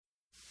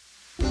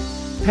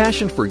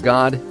passion for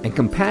God and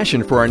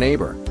compassion for our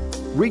neighbor,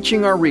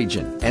 reaching our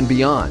region and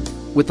beyond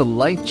with the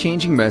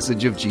life-changing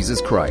message of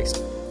Jesus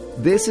Christ.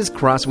 This is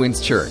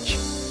Crosswinds Church.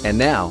 And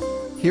now,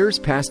 here's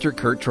Pastor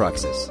Kurt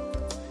Truxas.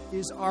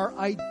 Is our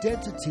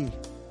identity.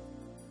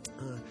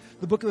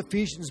 The book of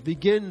Ephesians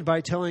begins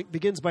by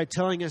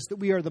telling us that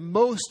we are the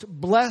most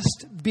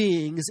blessed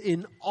beings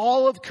in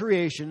all of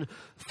creation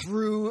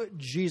through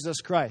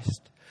Jesus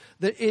Christ.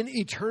 That in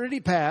eternity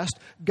past,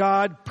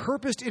 God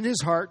purposed in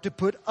his heart to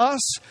put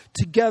us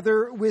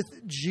together with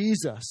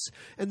Jesus,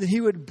 and that he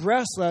would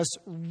bless us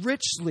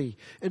richly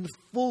and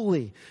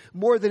fully.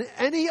 More than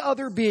any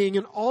other being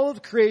in all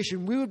of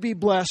creation, we would be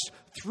blessed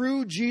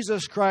through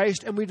Jesus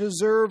Christ, and we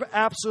deserve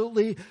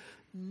absolutely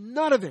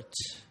none of it.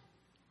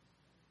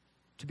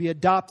 To be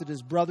adopted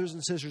as brothers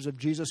and sisters of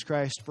Jesus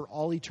Christ for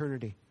all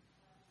eternity.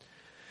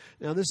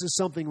 Now, this is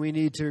something we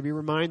need to be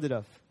reminded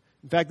of.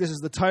 In fact, this is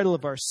the title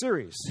of our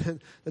series.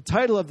 The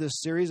title of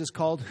this series is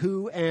called,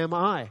 Who Am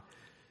I?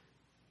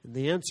 And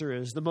the answer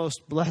is the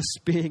most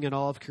blessed being in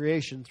all of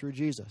creation through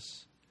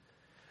Jesus.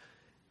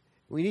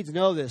 We need to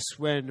know this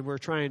when we're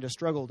trying to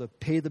struggle to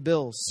pay the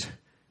bills,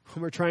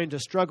 when we're trying to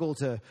struggle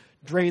to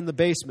drain the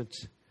basement,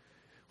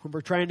 when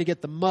we're trying to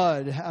get the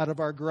mud out of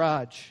our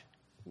garage,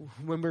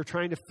 when we're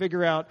trying to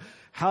figure out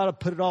how to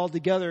put it all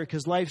together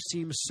because life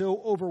seems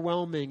so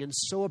overwhelming and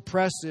so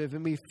oppressive,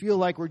 and we feel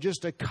like we're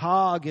just a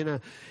cog in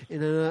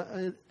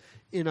a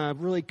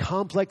really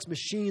complex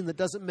machine that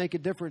doesn't make a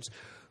difference.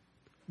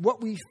 What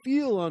we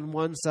feel on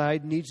one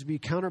side needs to be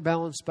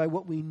counterbalanced by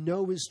what we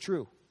know is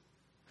true.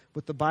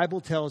 What the Bible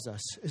tells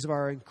us is of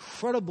our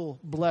incredible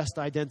blessed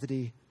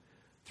identity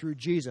through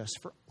Jesus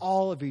for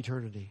all of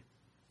eternity.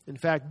 In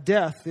fact,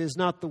 death is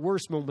not the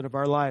worst moment of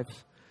our life.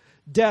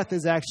 Death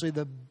is actually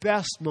the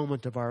best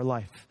moment of our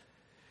life.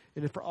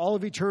 And for all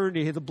of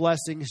eternity, the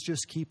blessings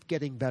just keep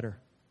getting better.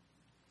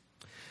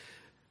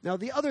 Now,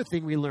 the other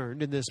thing we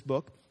learned in this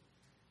book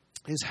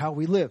is how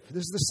we live.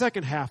 This is the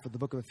second half of the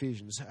book of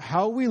Ephesians.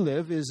 How we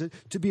live is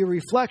to be a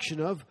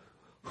reflection of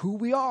who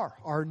we are,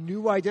 our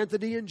new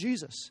identity in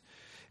Jesus.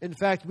 In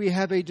fact, we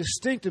have a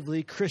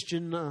distinctively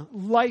Christian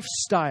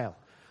lifestyle.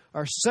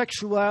 Our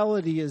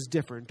sexuality is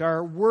different.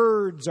 Our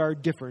words are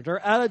different. Our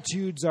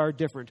attitudes are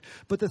different.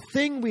 But the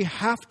thing we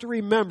have to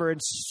remember,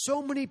 and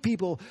so many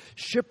people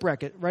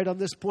shipwreck it right on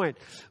this point,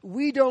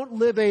 we don't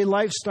live a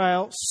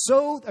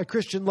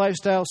Christian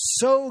lifestyle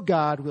so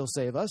God will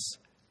save us.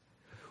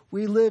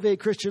 We live a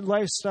Christian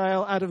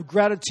lifestyle out of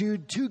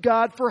gratitude to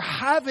God for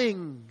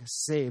having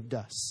saved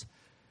us.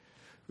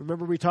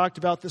 Remember, we talked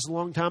about this a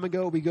long time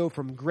ago. We go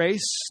from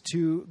grace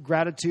to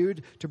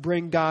gratitude to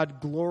bring God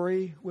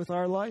glory with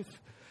our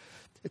life.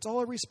 It's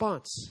all a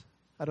response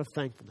out of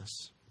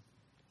thankfulness.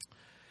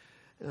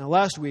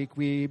 Last week,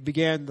 we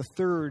began the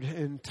third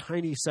and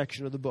tiny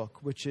section of the book,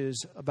 which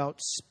is about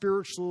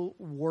spiritual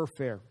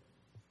warfare.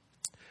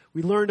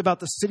 We learned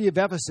about the city of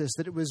Ephesus,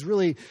 that it was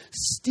really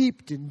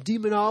steeped in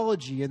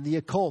demonology and the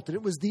occult, and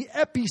it was the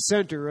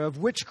epicenter of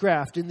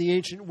witchcraft in the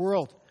ancient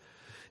world.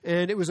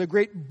 And it was a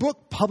great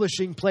book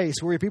publishing place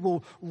where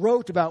people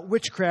wrote about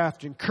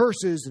witchcraft and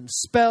curses and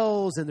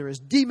spells, and there was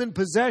demon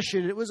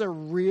possession. It was a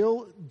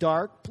real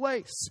dark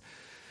place.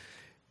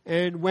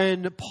 And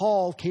when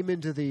Paul came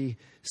into the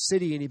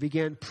city and he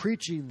began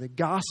preaching the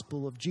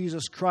gospel of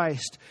Jesus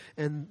Christ,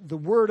 and the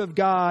word of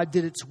God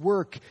did its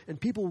work,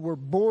 and people were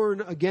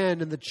born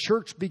again, and the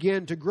church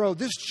began to grow.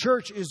 This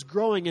church is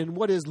growing in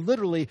what is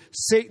literally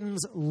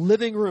Satan's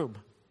living room.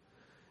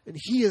 And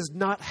he is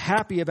not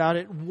happy about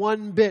it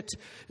one bit.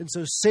 And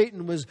so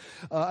Satan was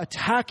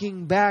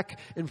attacking back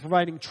and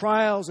providing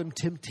trials and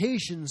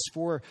temptations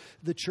for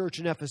the church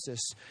in Ephesus.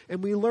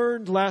 And we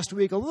learned last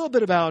week a little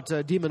bit about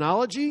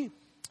demonology.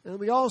 And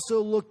we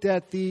also looked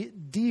at the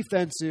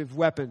defensive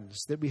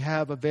weapons that we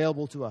have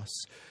available to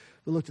us.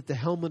 We looked at the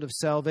helmet of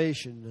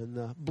salvation and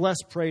the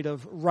breastplate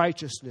of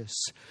righteousness.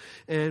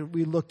 And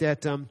we looked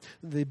at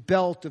the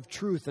belt of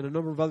truth and a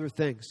number of other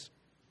things.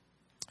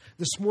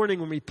 This morning,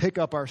 when we pick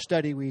up our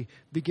study, we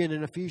begin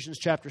in Ephesians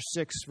chapter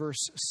 6,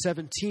 verse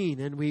 17,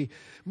 and we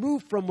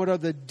move from what are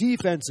the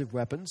defensive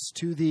weapons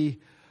to the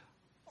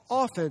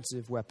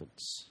offensive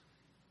weapons,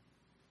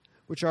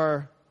 which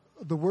are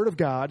the Word of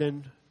God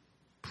and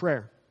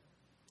prayer.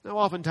 Now,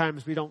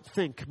 oftentimes, we don't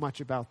think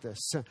much about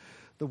this.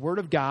 The Word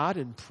of God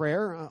and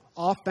prayer,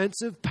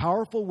 offensive,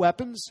 powerful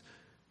weapons,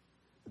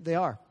 they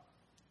are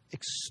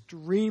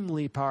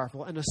extremely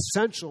powerful and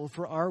essential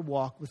for our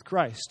walk with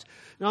Christ.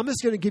 Now, I'm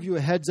just going to give you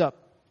a heads up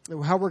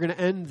of how we're going to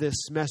end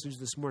this message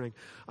this morning.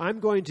 I'm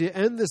going to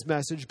end this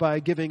message by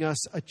giving us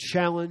a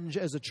challenge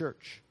as a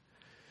church.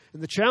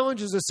 And the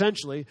challenge is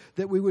essentially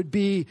that we would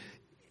be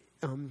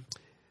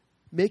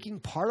making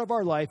part of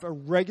our life a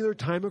regular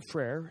time of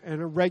prayer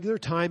and a regular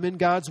time in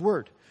God's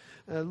Word.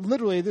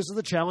 Literally, this is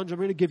the challenge I'm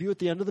going to give you at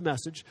the end of the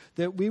message,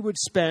 that we would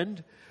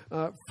spend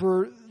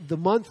for the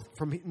month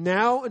from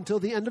now until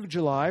the end of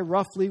July,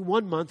 roughly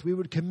 1 month, we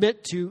would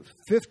commit to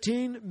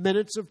 15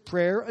 minutes of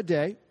prayer a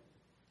day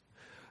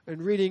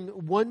and reading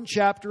one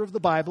chapter of the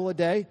Bible a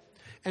day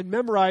and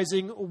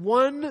memorizing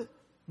one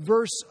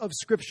verse of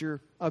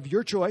Scripture of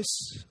your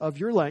choice, of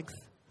your length,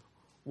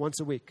 once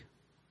a week.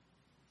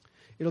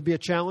 It'll be a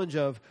challenge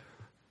of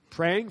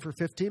praying for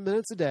 15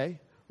 minutes a day,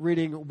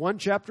 reading one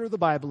chapter of the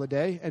Bible a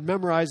day, and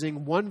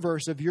memorizing one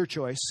verse of your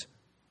choice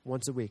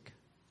once a week.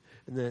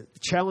 And the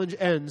challenge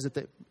ends at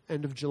the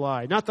end of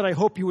July. Not that I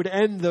hope you would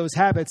end those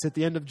habits at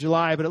the end of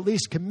July, but at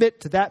least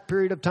commit to that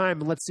period of time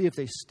and let's see if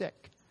they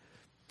stick.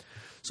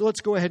 So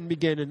let's go ahead and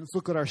begin and let's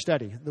look at our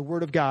study, the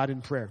Word of God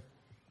in prayer.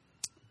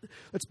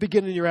 Let's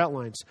begin in your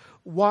outlines.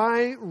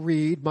 Why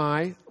read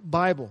my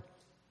Bible?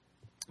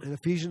 And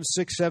Ephesians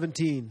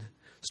 6:17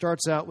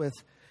 starts out with,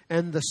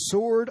 and the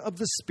sword of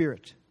the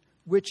Spirit,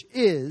 which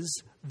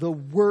is the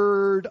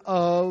Word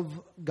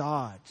of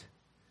God.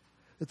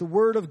 That the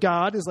Word of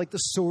God is like the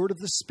sword of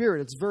the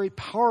Spirit. It's very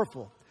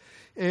powerful.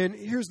 And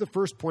here's the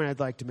first point I'd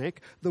like to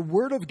make. The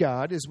Word of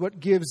God is what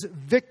gives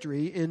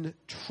victory in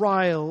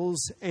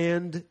trials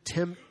and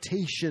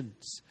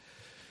temptations.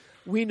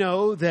 We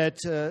know that,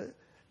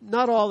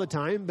 not all the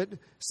time, but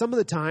some of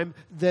the time,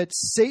 that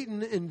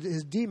Satan and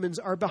his demons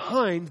are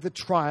behind the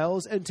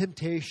trials and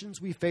temptations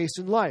we face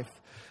in life.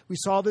 We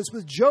saw this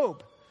with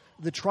Job,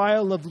 the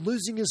trial of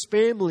losing his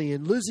family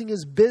and losing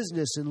his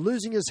business and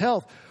losing his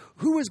health.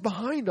 Who was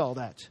behind all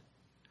that?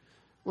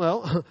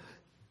 Well,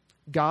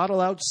 God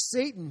allowed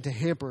Satan to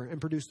hamper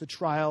and produce the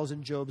trials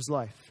in Job's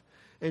life.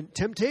 And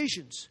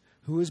temptations.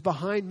 Who is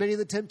behind many of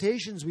the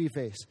temptations we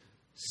face?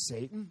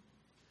 Satan.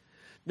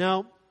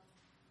 Now,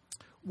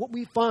 what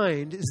we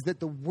find is that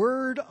the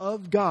Word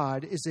of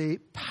God is a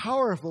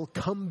powerful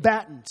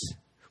combatant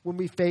when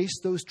we face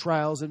those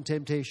trials and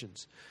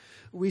temptations.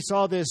 We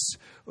saw this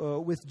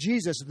with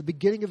Jesus at the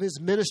beginning of his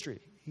ministry.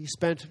 He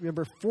spent,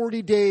 remember,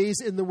 40 days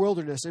in the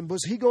wilderness. And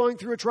was he going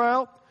through a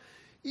trial?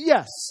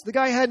 Yes. The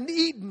guy hadn't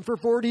eaten for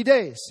 40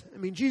 days. I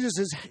mean, Jesus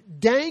is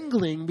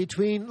dangling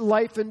between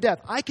life and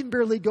death. I can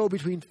barely go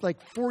between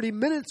 40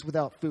 minutes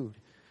without food.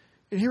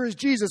 And here is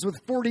Jesus with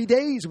 40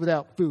 days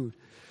without food.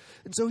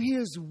 And so he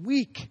is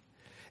weak.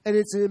 And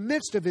it's in the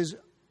midst of his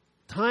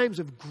times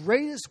of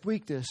greatest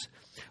weakness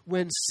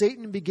when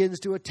Satan begins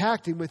to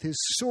attack him with his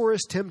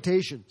sorest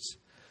temptations.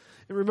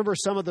 And remember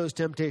some of those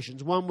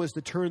temptations. One was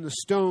to turn the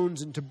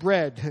stones into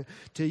bread,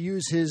 to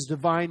use his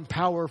divine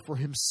power for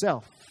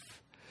himself.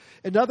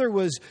 Another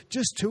was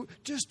just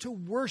to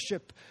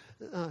worship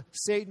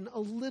Satan a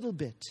little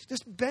bit.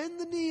 Just bend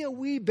the knee a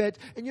wee bit.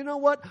 And you know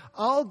what?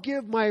 I'll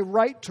give my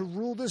right to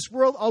rule this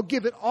world. I'll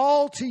give it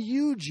all to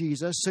you,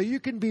 Jesus, so you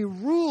can be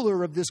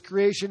ruler of this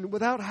creation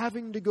without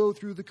having to go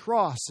through the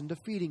cross and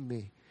defeating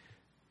me.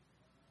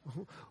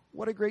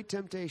 What a great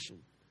temptation.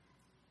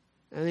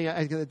 I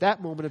think at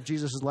that moment of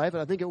Jesus' life,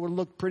 I think it would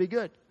look pretty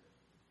good.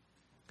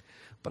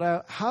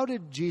 But how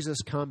did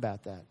Jesus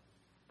combat that?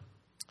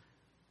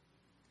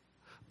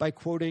 By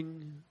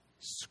quoting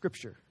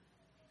Scripture.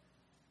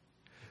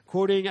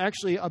 Quoting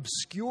actually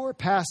obscure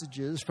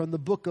passages from the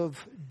book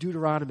of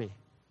Deuteronomy.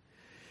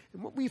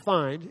 And what we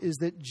find is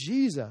that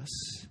Jesus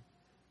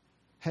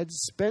had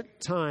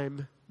spent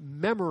time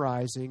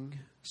memorizing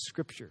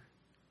Scripture.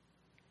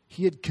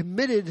 He had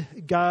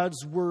committed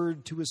God's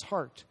word to his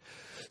heart.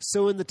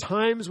 So in the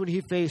times when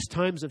he faced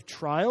times of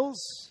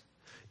trials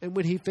and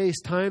when he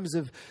faced times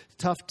of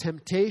tough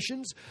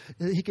temptations,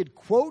 he could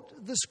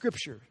quote the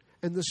Scripture.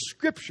 And the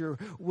Scripture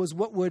was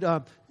what would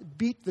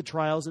beat the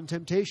trials and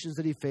temptations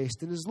that he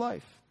faced in his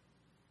life.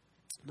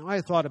 Now,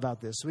 I thought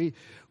about this.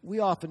 We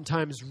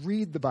oftentimes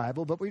read the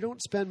Bible, but we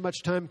don't spend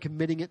much time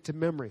committing it to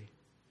memory.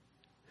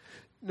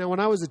 Now,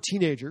 when I was a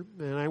teenager,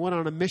 and I went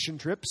on a mission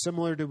trip,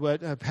 similar to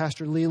what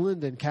Pastor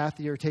Leland and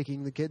Kathy are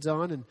taking the kids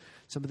on and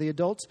some of the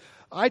adults,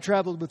 I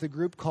traveled with a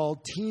group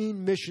called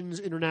Teen Missions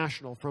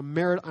International from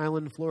Merritt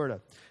Island,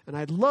 Florida. And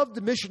I loved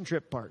the mission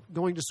trip part,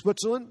 going to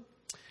Switzerland.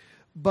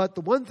 But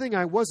the one thing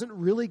I wasn't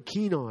really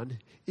keen on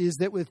is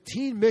that with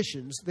teen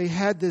missions, they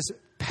had this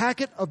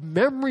packet of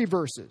memory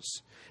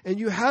verses. And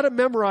you had to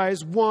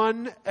memorize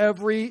one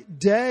every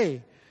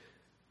day.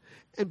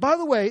 And by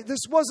the way, this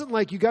wasn't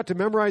like you got to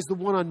memorize the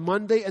one on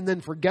Monday and then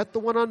forget the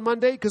one on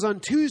Monday. Because on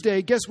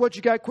Tuesday, guess what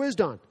you got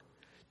quizzed on?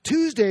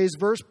 Tuesday's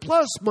verse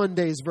plus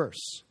Monday's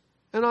verse.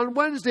 And on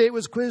Wednesday, it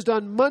was quizzed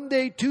on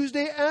Monday,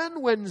 Tuesday,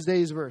 and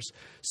Wednesday's verse.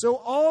 So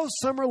all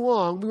summer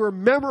long, we were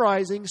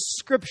memorizing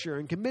Scripture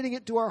and committing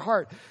it to our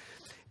heart.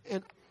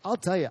 And I'll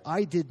tell you,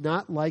 I did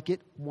not like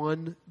it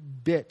one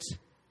bit.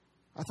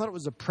 I thought it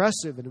was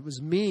oppressive and it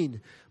was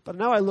mean. But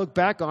now I look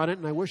back on it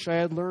and I wish I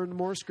had learned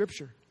more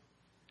Scripture.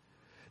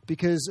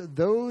 Because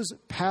those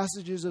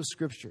passages of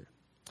Scripture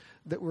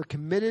that were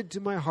committed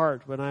to my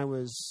heart when I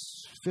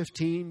was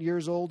 15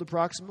 years old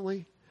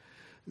approximately,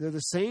 they're the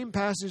same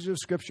passages of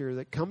Scripture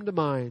that come to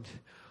mind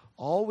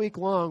all week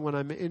long when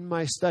I'm in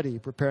my study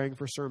preparing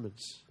for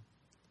sermons.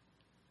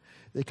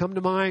 They come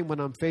to mind when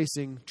I'm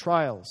facing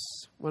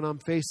trials, when I'm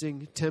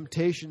facing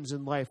temptations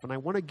in life, and I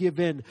want to give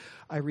in.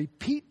 I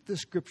repeat the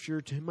Scripture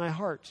to my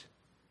heart,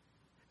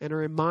 and I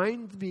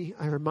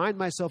remind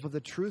myself of the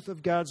truth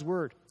of God's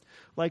Word.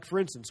 Like, for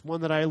instance,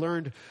 one that I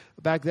learned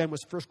back then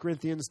was 1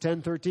 Corinthians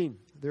 10:13.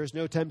 There is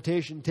no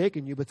temptation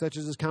taken you, but such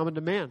as is common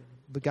to man.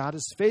 But God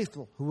is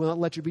faithful, who will not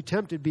let you be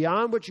tempted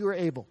beyond what you are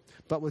able,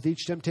 but with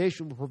each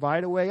temptation will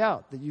provide a way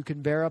out that you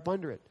can bear up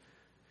under it.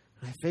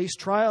 And I face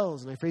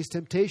trials and I face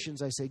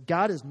temptations. I say,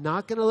 God is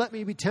not going to let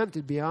me be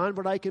tempted beyond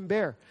what I can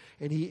bear.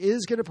 And He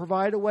is going to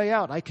provide a way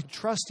out. I can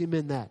trust Him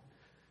in that.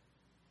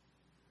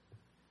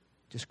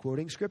 Just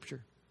quoting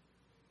Scripture.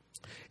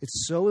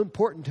 It's so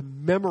important to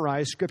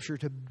memorize Scripture,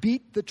 to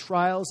beat the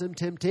trials and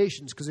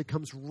temptations, because it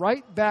comes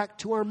right back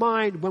to our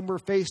mind when we're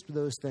faced with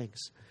those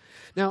things.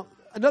 Now,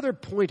 another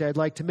point I'd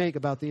like to make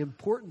about the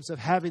importance of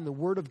having the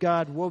Word of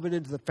God woven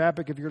into the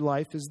fabric of your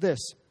life is this.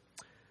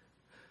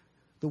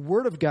 The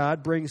Word of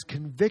God brings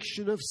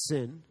conviction of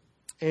sin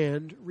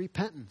and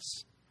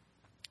repentance.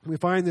 We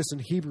find this in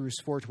Hebrews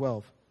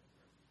 4:12.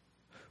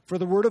 For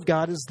the Word of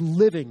God is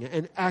living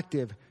and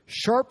active,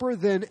 sharper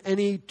than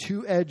any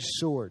two-edged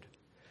sword,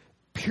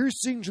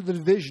 piercing to the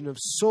division of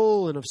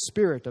soul and of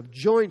spirit, of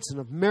joints and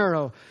of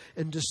marrow,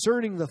 and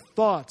discerning the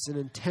thoughts and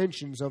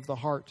intentions of the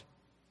heart.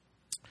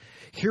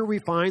 Here we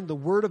find the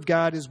Word of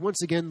God is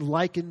once again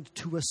likened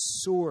to a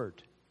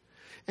sword.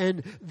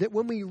 And that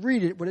when we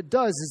read it, what it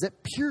does is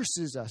it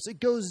pierces us. It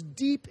goes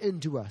deep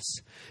into us.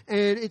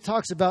 And it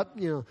talks about,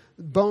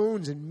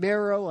 bones and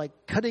marrow, like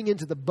cutting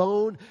into the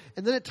bone.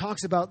 And then it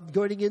talks about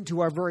going into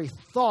our very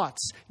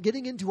thoughts,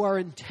 getting into our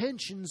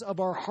intentions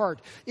of our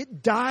heart.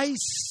 It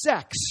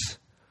dissects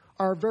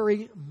our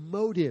very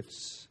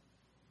motives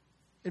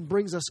and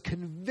brings us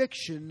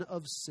conviction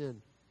of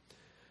sin.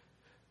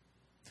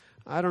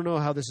 I don't know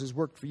how this has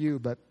worked for you,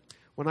 but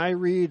when I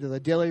read the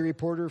Daily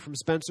Reporter from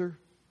Spencer,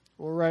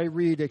 or I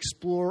read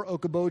Explore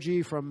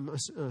Okoboji from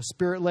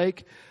Spirit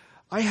Lake,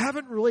 I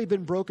haven't really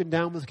been broken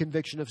down with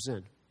conviction of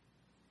sin.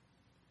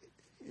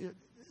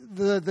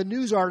 The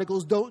news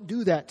articles don't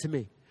do that to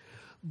me.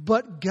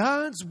 But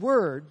God's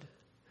Word,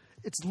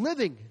 it's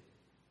living.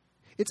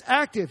 It's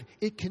active.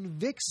 It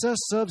convicts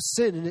us of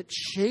sin, and it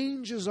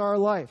changes our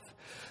life.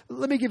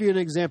 Let me give you an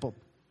example.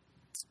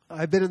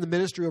 I've been in the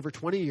ministry over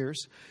 20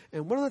 years,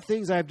 and one of the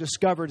things I've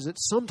discovered is that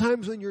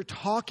sometimes when you're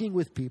talking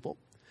with people,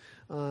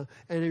 and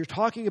you're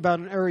talking about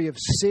an area of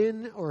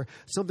sin or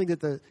something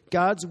that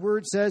God's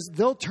Word says,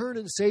 they'll turn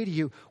and say to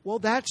you, well,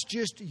 that's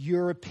just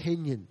your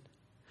opinion.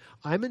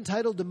 I'm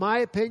entitled to my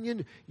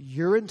opinion.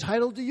 You're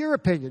entitled to your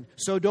opinion.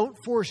 So don't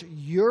force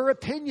your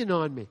opinion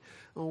on me.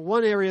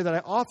 One area that I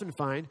often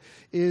find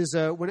is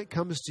when it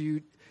comes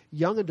to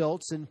young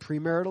adults and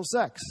premarital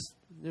sex.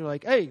 They're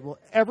like, hey, well,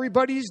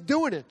 everybody's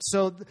doing it.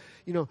 So,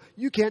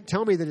 you can't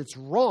tell me that it's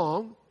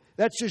wrong.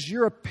 That's just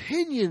your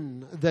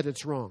opinion that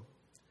it's wrong.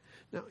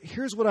 Now,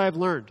 here's what I've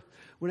learned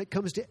when it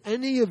comes to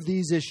any of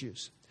these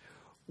issues.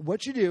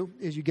 What you do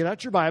is you get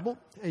out your Bible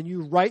and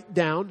you write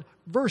down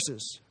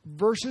verses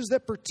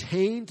that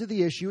pertain to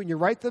the issue, and you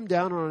write them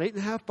down on an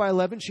 8.5 by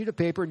 11 sheet of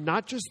paper,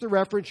 not just the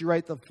reference. You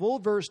write the full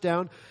verse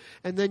down,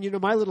 and then,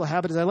 my little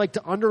habit is I like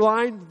to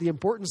underline the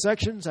important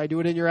sections. I do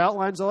it in your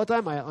outlines all the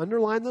time. I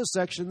underline those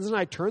sections, and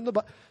I turn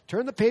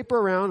the paper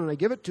around, and I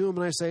give it to them,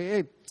 and I say,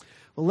 hey,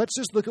 well, let's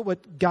just look at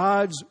what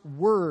God's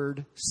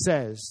Word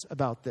says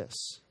about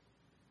this.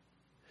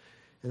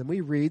 And then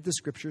we read the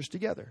Scriptures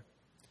together.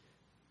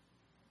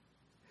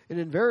 And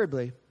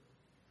invariably,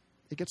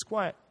 it gets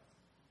quiet.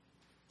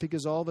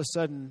 Because all of a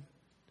sudden,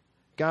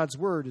 God's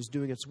Word is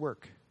doing its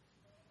work.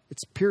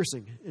 It's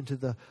piercing into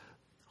the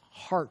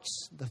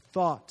hearts, the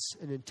thoughts,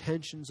 and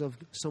intentions of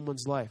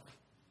someone's life.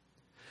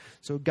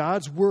 So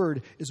God's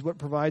Word is what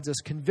provides us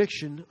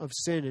conviction of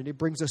sin, and it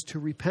brings us to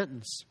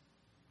repentance.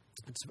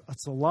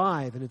 It's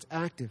alive and it's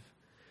active.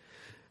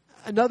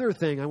 Another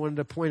thing I wanted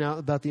to point out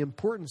about the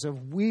importance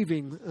of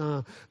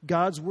weaving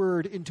God's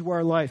Word into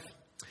our life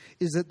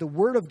is that the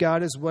Word of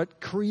God is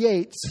what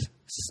creates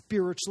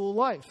spiritual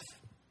life.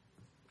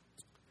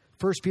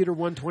 1 Peter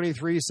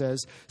 1:23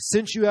 says,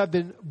 since you have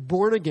been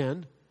born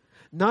again,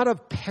 not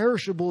of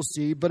perishable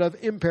seed, but of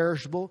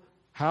imperishable,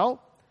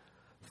 how?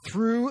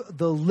 Through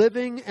the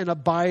living and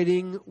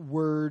abiding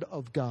Word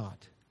of God.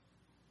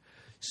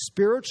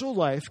 Spiritual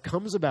life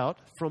comes about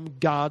from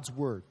God's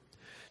Word.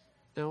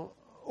 Now,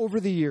 over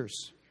the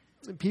years,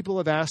 people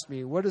have asked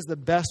me, what is the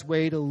best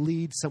way to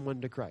lead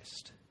someone to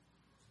Christ?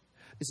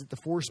 Is it the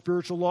 4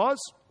 spiritual laws?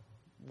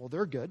 Well,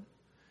 they're good.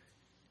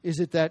 Is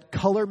it that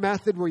color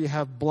method where you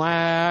have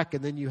black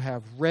and then you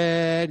have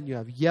red and you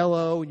have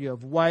yellow and you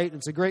have white? And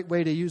it's a great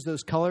way to use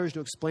those colors to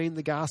explain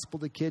the gospel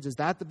to kids. Is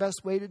that the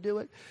best way to do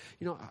it?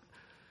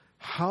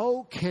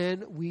 How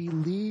can we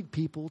lead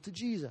people to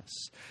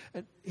Jesus?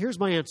 And here's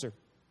my answer.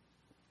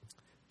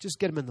 Just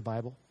get them in the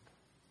Bible.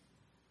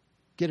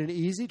 Get an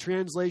easy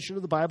translation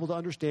of the Bible to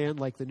understand,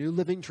 like the New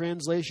Living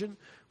Translation,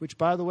 which,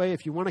 by the way,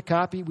 if you want a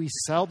copy, we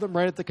sell them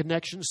right at the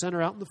Connection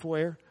Center out in the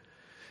foyer.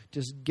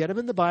 Just get them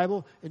in the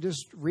Bible and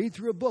just read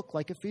through a book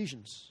like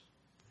Ephesians.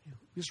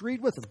 Just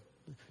read with them.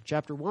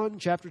 Chapter 1,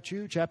 chapter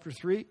 2, chapter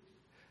 3. You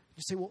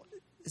say, well,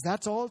 is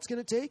that all it's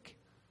going to take?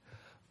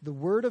 The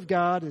Word of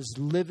God is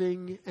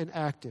living and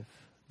active.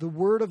 The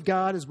Word of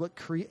God is what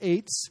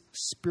creates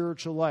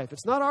spiritual life.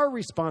 It's not our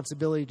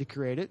responsibility to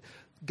create it.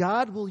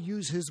 God will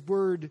use His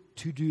Word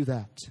to do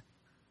that.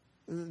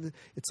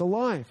 It's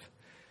alive.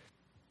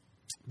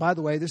 By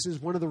the way, this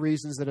is one of the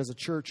reasons that as a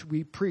church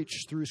we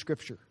preach through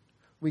Scripture.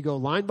 We go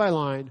line by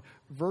line,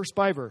 verse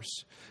by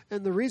verse.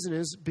 And the reason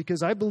is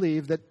because I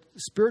believe that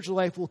spiritual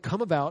life will come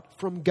about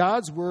from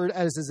God's word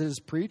as it is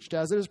preached,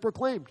 as it is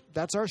proclaimed.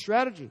 That's our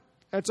strategy.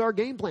 That's our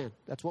game plan.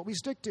 That's what we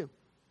stick to.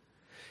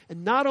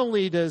 And not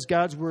only does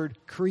God's word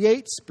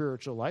create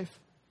spiritual life,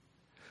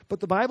 but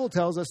the Bible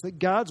tells us that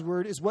God's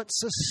word is what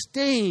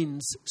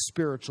sustains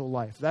spiritual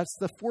life. That's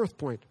the fourth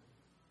point.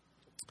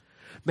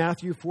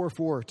 Matthew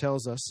 4:4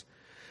 tells us,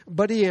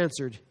 "But he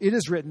answered, 'It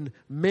is written,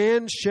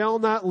 man shall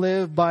not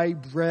live by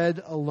bread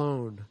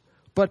alone,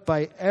 but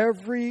by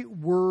every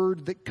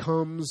word that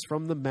comes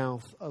from the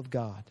mouth of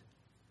God.'"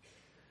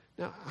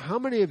 Now, how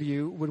many of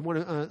you would want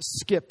to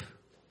skip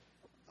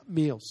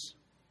meals?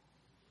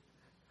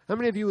 How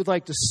many of you would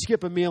like to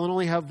skip a meal and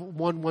only have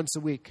one once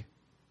a week?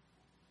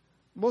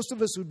 Most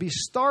of us would be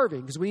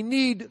starving because we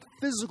need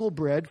physical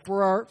bread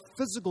for our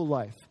physical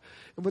life.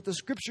 And what the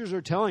Scriptures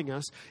are telling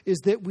us is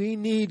that we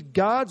need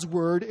God's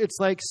word. It's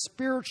like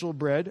spiritual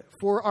bread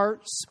for our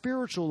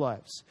spiritual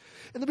lives.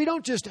 And that we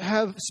don't just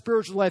have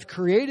spiritual life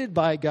created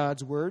by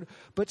God's word,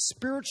 but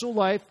spiritual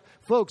life,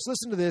 folks,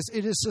 listen to this,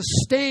 it is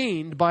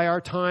sustained by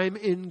our time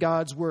in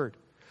God's word.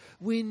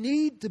 We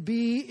need to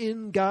be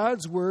in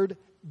God's word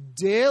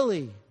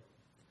daily.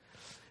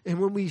 And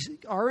when we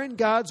are in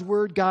God's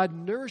word, God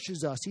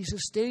nourishes us, He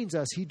sustains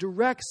us, He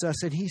directs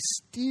us, and He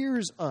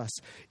steers us.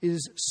 It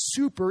is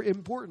super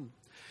important.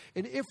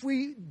 And if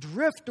we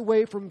drift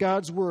away from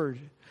God's word,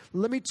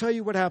 let me tell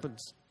you what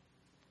happens.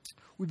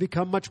 We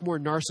become much more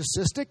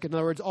narcissistic. In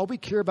other words, all we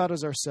care about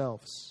is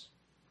ourselves.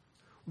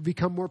 We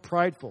become more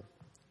prideful.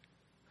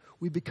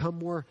 We become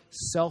more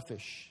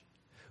selfish.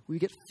 We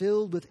get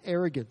filled with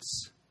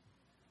arrogance.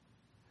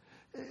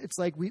 It's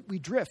like we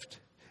drift.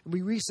 And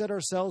we reset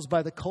ourselves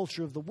by the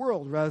culture of the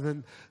world rather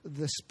than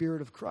the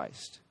Spirit of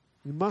Christ.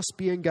 We must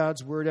be in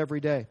God's word every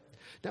day.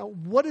 Now,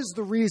 what is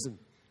the reason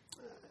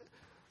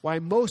why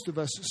most of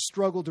us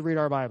struggle to read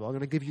our Bible? I'm going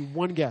to give you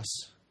one guess.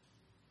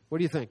 What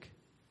do you think?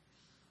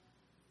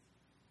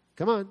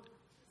 Come on.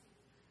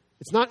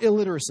 It's not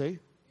illiteracy.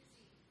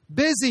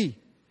 Busy.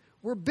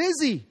 We're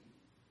busy.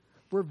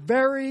 We're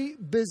very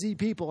busy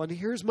people. And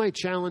here's my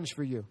challenge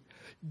for you.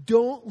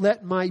 Don't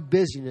let my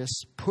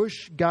busyness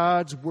push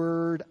God's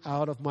word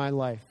out of my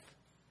life.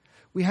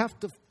 We have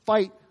to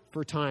fight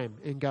for time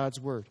in God's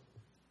word.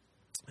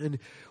 And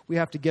we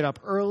have to get up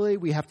early.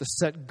 We have to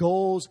set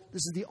goals.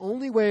 This is the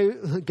only way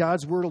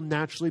God's word will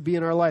naturally be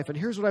in our life. And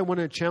here's what I want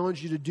to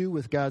challenge you to do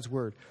with God's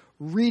word.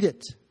 Read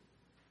it.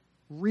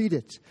 Read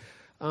it.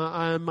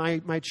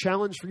 My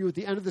challenge for you at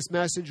the end of this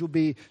message will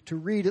be to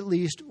read at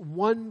least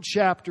one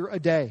chapter a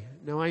day.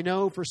 Now, I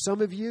know for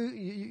some of you,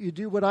 you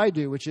do what I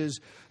do, which is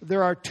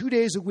there are 2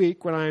 days a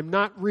week when I'm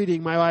not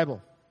reading my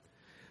Bible.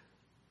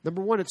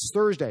 Number one, it's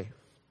Thursday,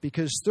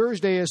 because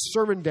Thursday is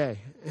sermon day.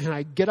 And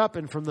I get up,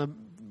 and from the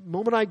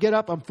moment I get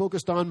up, I'm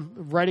focused on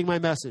writing my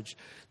message.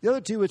 The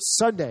other two, it's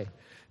Sunday,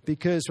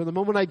 because from the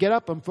moment I get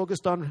up, I'm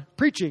focused on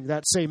preaching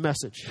that same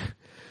message.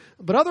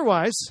 But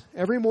otherwise,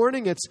 every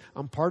morning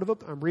I'm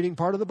reading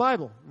part of the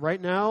Bible.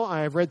 Right now,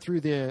 I've read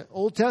through the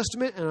Old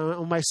Testament, and I'm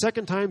on my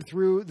second time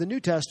through the New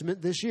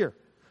Testament this year.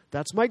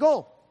 That's my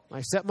goal.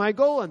 I set my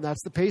goal, and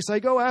that's the pace I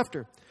go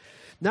after.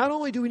 Not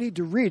only do we need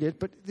to read it,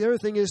 but the other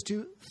thing is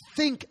to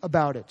think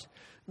about it.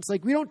 It's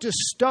like we don't just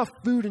stuff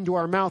food into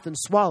our mouth and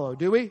swallow,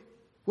 do we?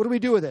 What do we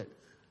do with it?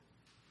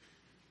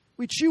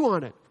 We chew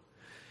on it.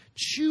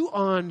 Chew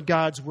on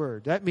God's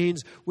word. That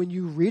means when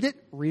you read it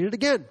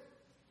again.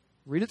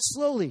 Read it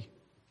slowly.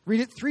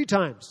 Read it 3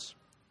 times.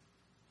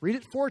 Read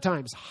it 4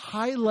 times.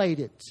 Highlight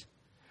it.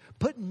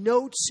 Put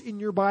notes in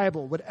your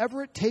Bible,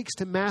 whatever it takes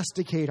to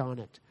masticate on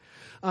it.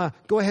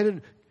 Go ahead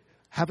and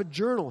have a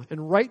journal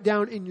and write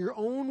down in your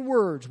own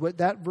words what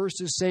that verse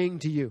is saying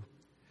to you.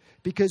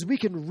 Because we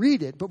can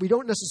read it, but we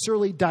don't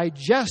necessarily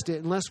digest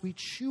it unless we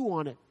chew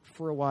on it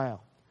for a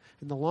while.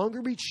 And the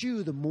longer we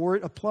chew, the more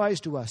it applies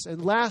to us.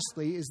 And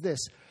lastly is this.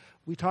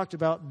 We talked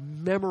about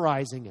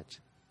memorizing it.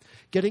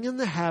 Getting in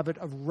the habit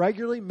of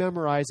regularly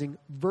memorizing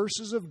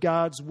verses of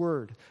God's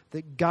word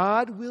that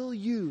God will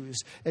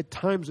use at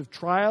times of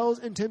trials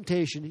and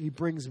temptation. He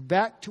brings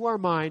back to our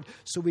mind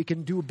so we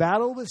can do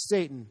battle with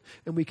Satan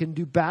and we can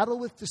do battle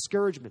with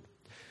discouragement.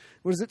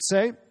 What does it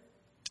say?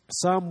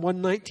 Psalm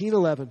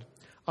 119:11.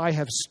 I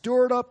have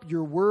stored up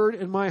your word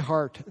in my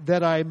heart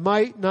that I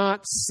might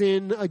not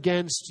sin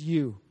against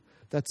you.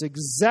 That's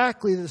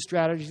exactly the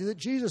strategy that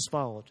Jesus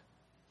followed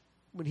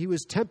when he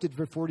was tempted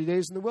for 40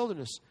 days in the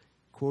wilderness.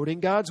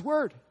 Quoting God's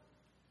word.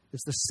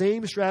 It's the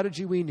same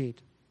strategy we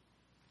need.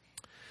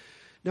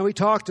 Now, we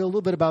talked a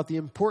little bit about the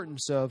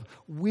importance of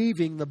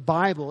weaving the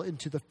Bible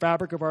into the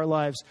fabric of our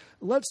lives.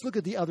 Let's look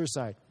at the other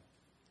side.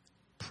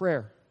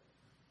 Prayer.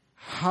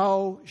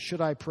 How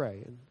should I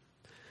pray?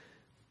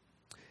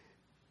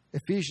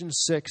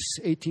 Ephesians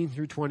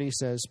 6:18-20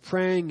 says,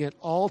 praying at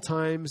all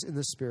times in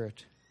the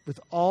Spirit, with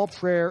all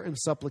prayer and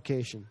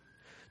supplication.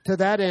 To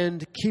that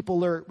end, keep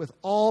alert with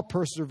all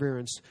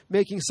perseverance,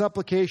 making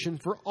supplication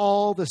for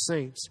all the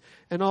saints,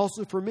 and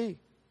also for me,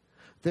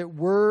 that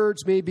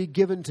words may be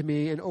given to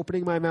me in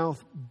opening my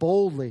mouth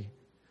boldly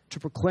to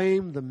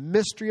proclaim the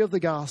mystery of the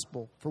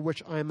gospel, for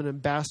which I am an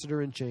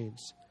ambassador in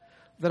chains,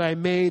 that I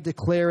may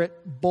declare it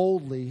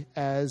boldly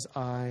as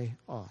I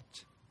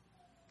ought.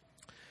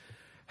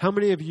 How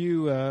many of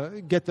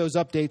you get those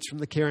updates from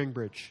the Caring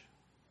Bridge?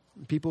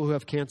 People who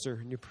have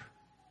cancer.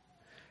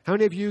 How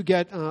many of you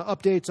get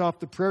updates off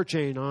the prayer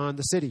chain on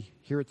the city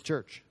here at the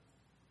church?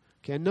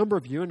 Okay, a number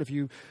of you. And if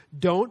you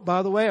don't,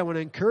 by the way, I want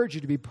to encourage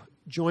you to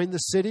join the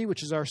city,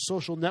 which is our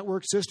social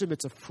network system.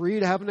 It's free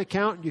to have an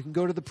account. And you can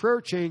go to the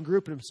prayer chain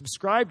group and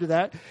subscribe to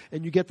that,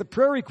 and you get the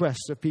prayer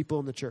requests of people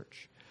in the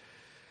church.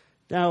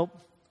 Now,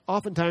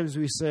 oftentimes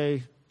we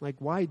say, like,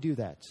 why do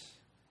that?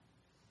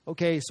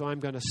 Okay, so I'm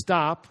going to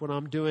stop what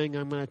I'm doing.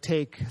 I'm going to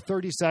take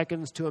 30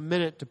 seconds to a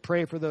minute to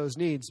pray for those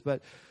needs.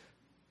 But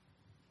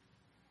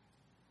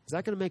is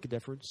that going to make a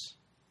difference?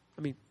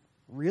 I mean,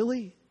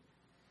 really?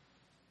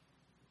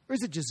 Or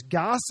is it just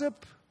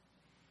gossip?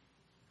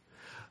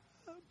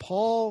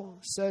 Paul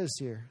says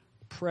here,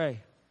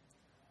 pray.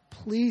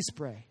 Please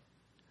pray.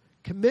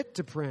 Commit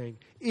to praying.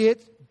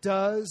 It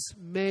does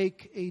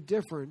make a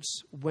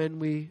difference when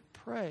we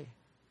pray.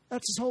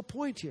 That's his whole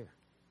point here.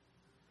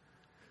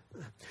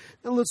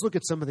 Now let's look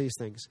at some of these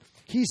things.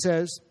 He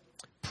says,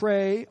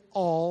 pray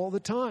all the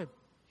time.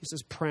 He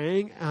says,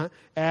 praying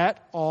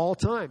at all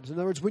times. In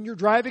other words, when you're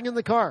driving in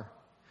the car,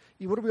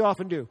 what do we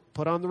often do?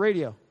 Put on the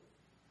radio.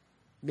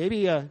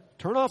 Maybe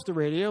turn off the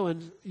radio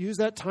and use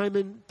that time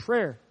in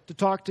prayer to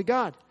talk to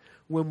God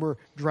when we're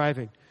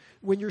driving.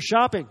 When you're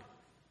shopping,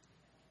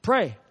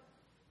 pray.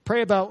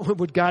 Pray about,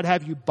 would God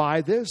have you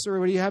buy this, or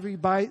would he have you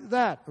buy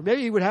that? Or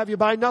maybe he would have you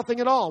buy nothing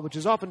at all, which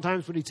is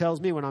oftentimes what he tells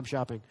me when I'm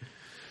shopping,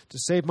 to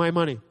save my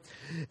money.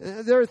 The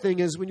other thing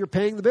is when you're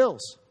paying the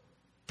bills,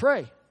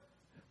 pray.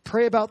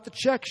 Pray about the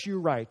checks you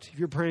write. If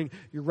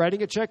you're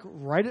writing a check,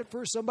 write it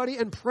for somebody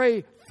and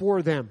pray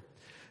for them.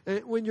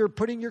 And when you're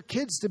putting your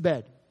kids to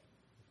bed,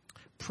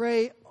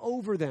 pray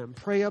over them.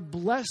 Pray a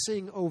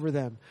blessing over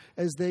them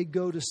as they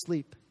go to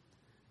sleep.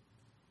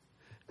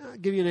 I'll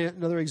give you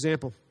another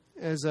example.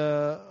 As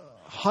a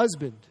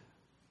husband,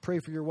 pray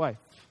for your wife.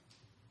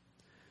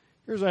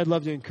 Here's what I'd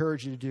love to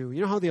encourage you to do.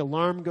 You know how the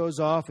alarm goes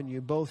off and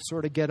you both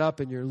sort of get up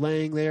and you're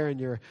laying there and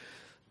you're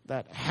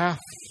that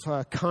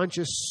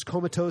half-conscious,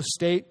 comatose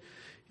state?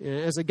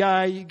 As a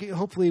guy,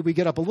 hopefully we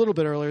get up a little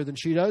bit earlier than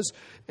she does.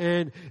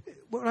 And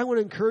what I want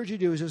to encourage you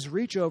to do is just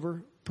reach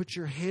over, put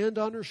your hand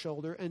on her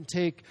shoulder, and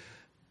take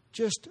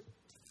just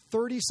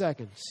 30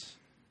 seconds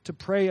to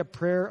pray a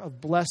prayer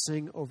of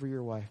blessing over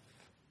your wife.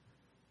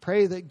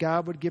 Pray that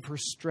God would give her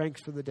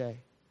strength for the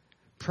day.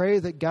 Pray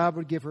that God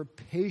would give her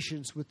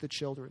patience with the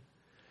children.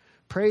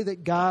 Pray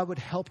that God would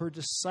help her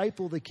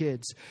disciple the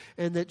kids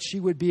and that she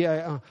would be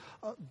a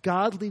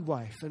godly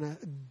wife and a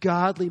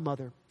godly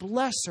mother.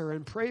 Bless her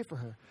and pray for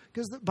her.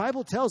 Because the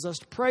Bible tells us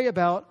to pray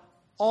about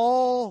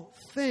all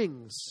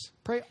things.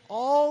 Pray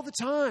all the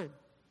time.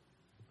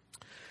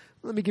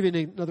 Let me give you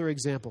another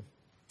example.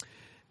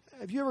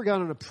 Have you ever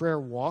gone on a prayer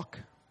walk?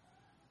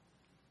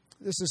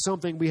 This is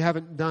something we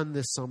haven't done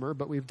this summer,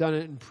 but we've done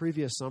it in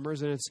previous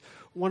summers, and it's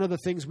one of the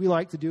things we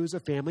like to do as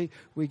a family.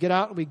 We get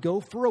out and we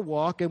go for a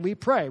walk and we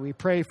pray. We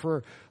pray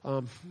for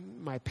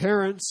my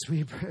parents.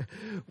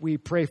 We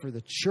pray for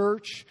the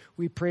church.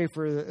 We pray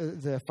for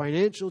the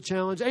financial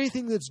challenge.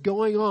 Anything that's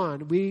going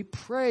on, we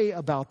pray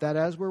about that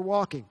as we're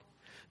walking.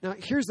 Now,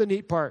 here's the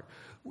neat part.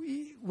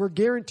 We're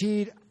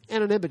guaranteed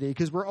anonymity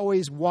because we're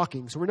always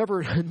walking, so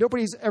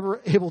nobody's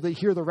ever able to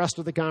hear the rest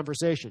of the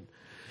conversation.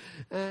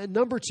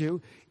 Number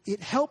two,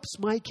 it helps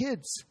my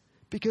kids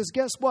because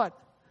guess what?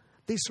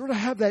 They sort of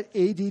have that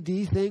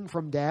ADD thing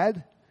from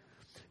Dad.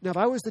 Now, if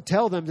I was to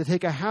tell them to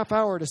take a half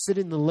hour to sit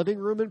in the living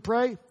room and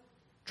pray,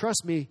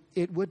 trust me,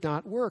 it would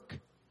not work.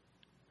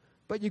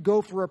 But you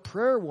go for a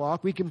prayer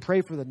walk, we can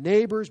pray for the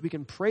neighbors, we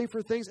can pray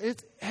for things.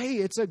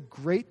 It's a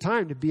great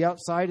time to be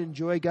outside,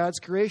 enjoy God's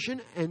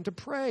creation, and to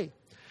pray.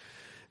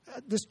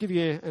 Just give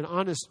you an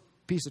honest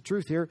piece of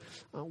truth here.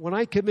 When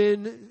I come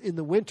in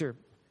the winter,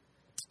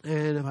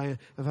 and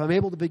if I'm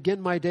able to begin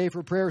my day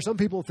for prayer, some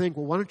people think,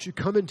 well, why don't you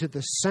come into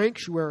the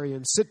sanctuary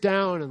and sit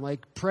down and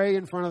pray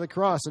in front of the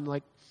cross?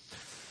 And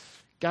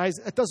guys,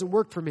 that doesn't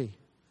work for me.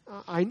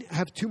 I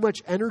have too much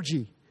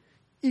energy,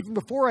 even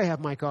before I have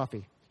my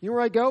coffee. You know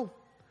where I go?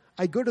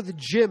 I go to the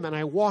gym and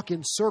I walk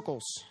in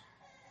circles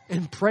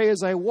and pray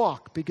as I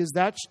walk because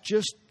that's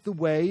just the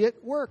way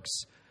it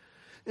works.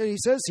 And he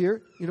says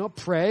here,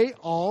 pray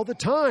all the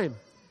time.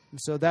 And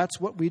so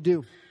that's what we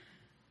do.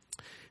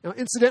 Now,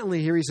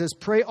 incidentally, here he says,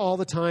 pray all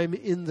the time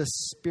in the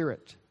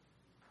Spirit.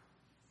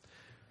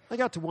 I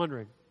got to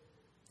wondering,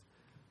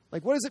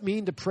 what does it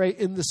mean to pray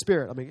in the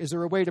Spirit? I mean, is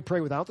there a way to pray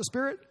without the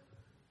Spirit?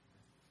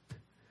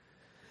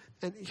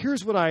 And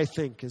here's what I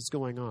think is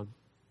going on.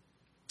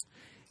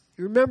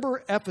 You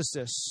remember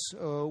Ephesus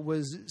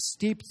was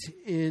steeped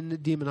in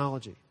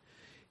demonology.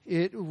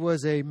 It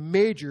was a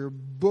major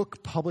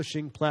book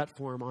publishing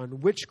platform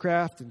on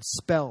witchcraft and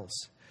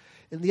spells.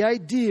 And the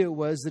idea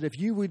was that if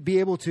you would be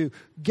able to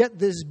get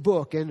this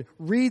book and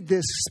read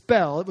this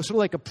spell, it was sort of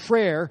like a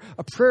prayer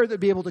that would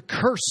be able to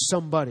curse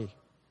somebody.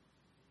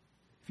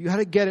 If you had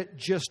to get it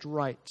just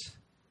right.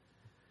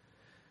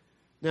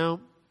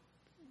 Now,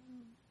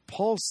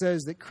 Paul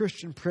says that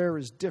Christian prayer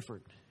is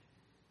different.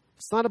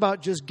 It's not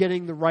about just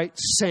getting the right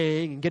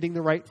saying and getting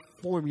the right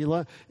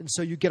formula, and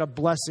so you get a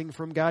blessing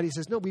from God. He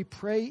says, no, we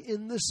pray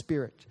in the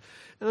Spirit.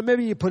 And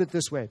maybe you put it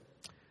this way.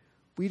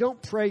 We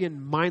don't pray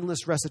in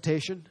mindless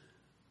recitation.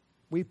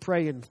 We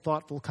pray in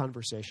thoughtful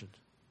conversation.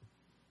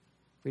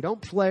 We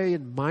don't pray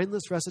in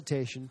mindless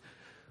recitation.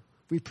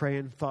 We pray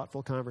in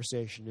thoughtful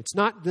conversation. It's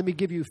not, let me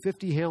give you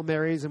 50 Hail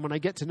Marys, and when I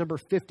get to number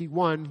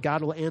 51,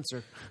 God will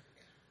answer.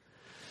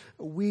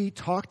 We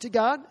talk to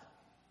God,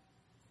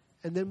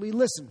 and then we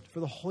listen for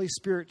the Holy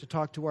Spirit to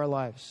talk to our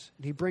lives.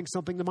 And He brings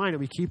something to mind, and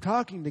we keep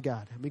talking to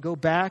God. And we go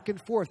back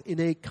and forth in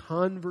a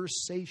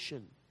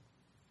conversation.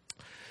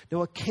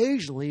 Now,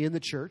 occasionally in the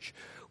church,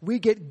 we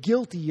get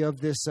guilty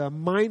of this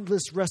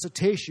mindless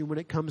recitation when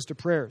it comes to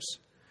prayers.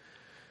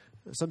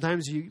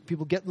 Sometimes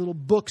people get little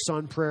books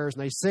on prayers,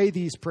 and they say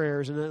these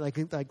prayers, and I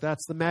think like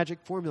that's the magic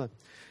formula.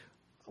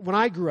 When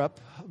I grew up,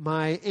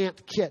 my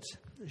Aunt Kit,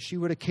 she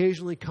would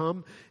occasionally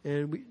come,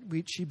 and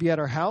she'd be at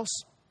our house.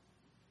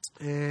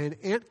 And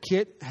Aunt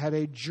Kit had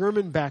a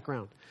German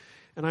background.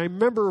 And I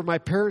remember my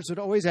parents would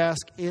always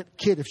ask Aunt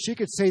Kit if she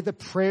could say the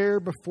prayer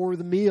before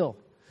the meal.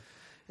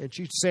 And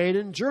she'd say it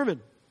in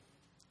German.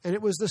 And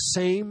it was the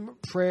same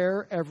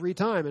prayer every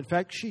time. In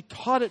fact, she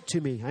taught it to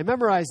me. I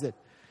memorized it.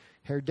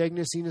 Herr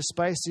Degnesine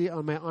Spicy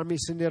on my Army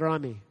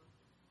Sinderami.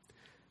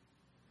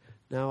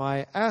 Now,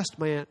 I asked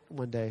my aunt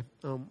one day,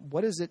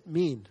 what does it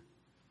mean?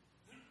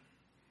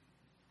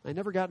 I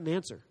never got an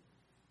answer.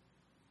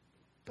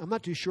 I'm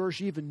not too sure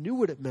she even knew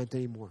what it meant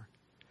anymore.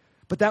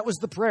 But that was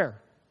the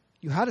prayer.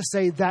 You had to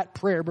say that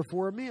prayer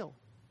before a meal.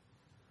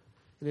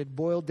 And it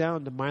boiled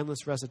down to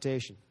mindless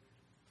recitation.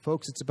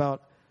 Folks, it's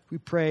about we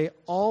pray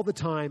all the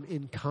time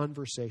in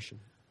conversation.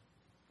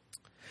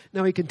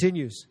 Now he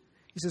continues.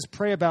 He says,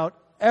 pray about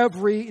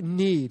every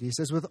need. He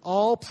says, with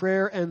all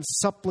prayer and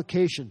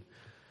supplication.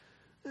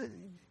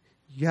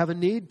 You have a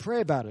need?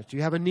 Pray about it.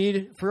 You have a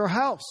need for your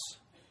house?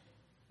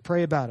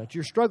 Pray about it.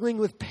 You're struggling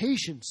with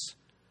patience.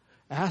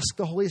 Ask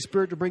the Holy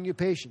Spirit to bring you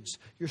patience.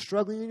 You're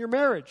struggling in your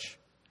marriage.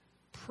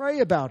 Pray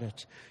about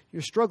it.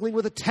 You're struggling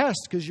with a test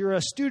because you're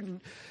a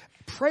student.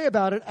 Pray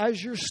about it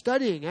as you're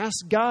studying.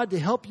 Ask God to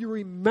help you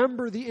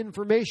remember the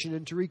information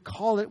and to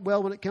recall it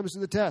well when it comes to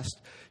the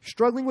test.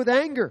 Struggling with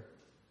anger.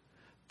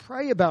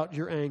 Pray about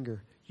your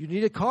anger. You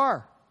need a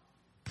car.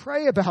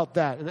 Pray about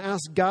that and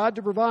ask God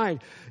to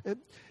provide.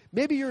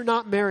 Maybe you're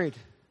not married,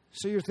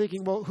 so you're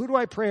thinking, well, who do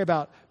I pray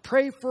about?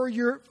 Pray for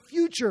your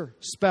future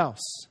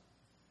spouse.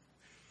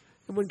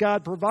 And when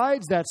God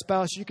provides that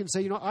spouse, you can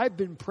say, I've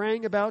been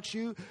praying about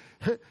you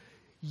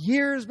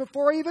years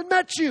before I even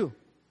met you.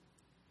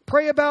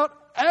 Pray about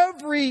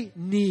every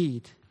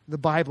need, the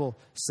Bible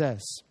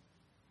says.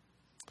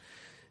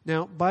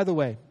 Now, by the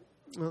way,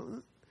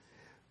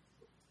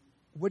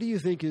 what do you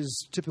think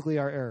is typically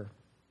our error?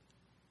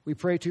 We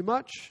pray too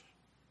much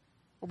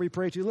or we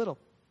pray too little?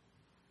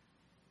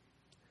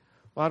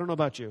 Well, I don't know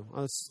about you.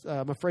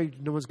 I'm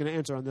afraid no one's going to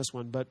answer on this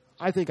one, but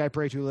I think I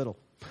pray too little.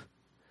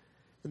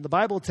 And the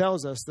Bible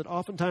tells us that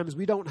oftentimes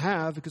we don't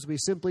have because we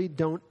simply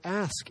don't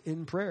ask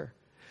in prayer.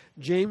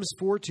 James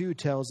 4:2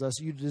 tells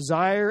us, you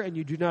desire and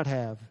you do not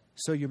have,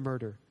 so you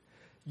murder.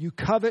 You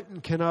covet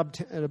and cannot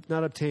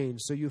not obtain,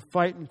 so you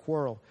fight and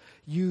quarrel.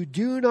 You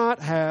do not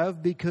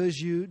have because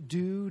you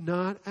do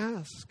not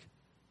ask.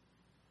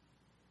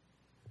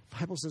 The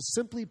Bible says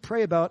simply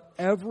pray about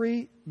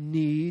every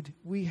need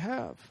we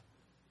have.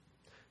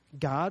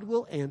 God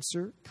will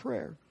answer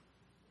prayer.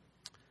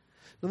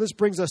 Now this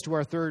brings us to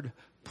our third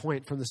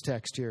point from this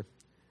text here.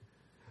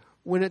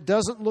 When it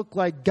doesn't look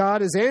like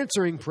God is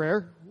answering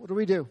prayer, what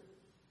do?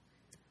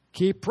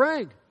 Keep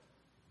praying.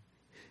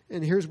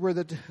 And here's where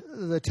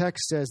the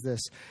text says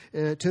this.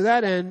 To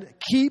that end,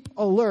 keep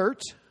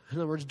alert. In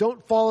other words,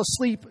 don't fall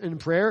asleep in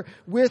prayer.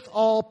 With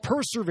all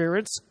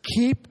perseverance,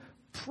 keep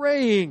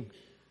praying.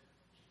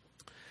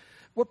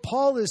 What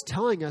Paul is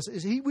telling us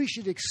is we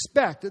should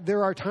expect that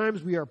there are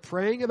times we are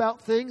praying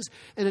about things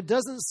and it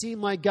doesn't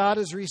seem like God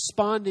is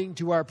responding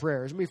to our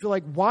prayers. And we feel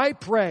like, why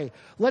pray?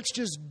 Let's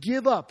just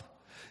give up.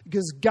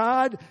 Because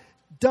God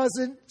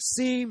doesn't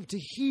seem to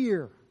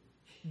hear.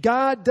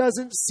 God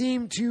doesn't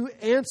seem to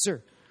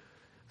answer.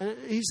 And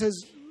he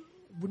says,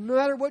 no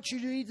matter what you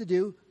need to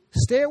do,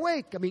 stay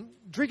awake.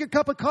 Drink a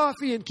cup of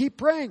coffee and keep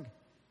praying.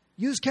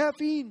 Use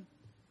caffeine.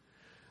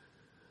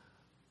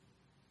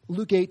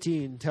 Luke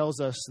 18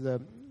 tells us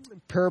the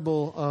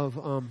parable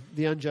of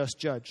the unjust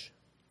judge.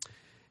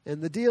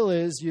 And the deal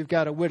is you've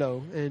got a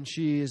widow and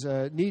she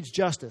needs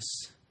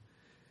justice.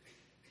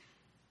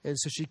 And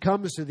so she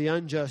comes to the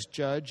unjust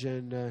judge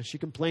and she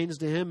complains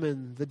to him.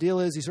 And the deal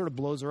is he sort of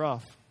blows her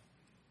off.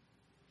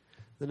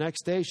 The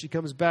next day she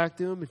comes back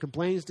to him and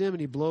complains to him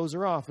and he blows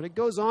her off. And it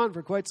goes on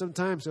for quite some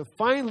time. So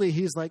finally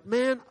he's like,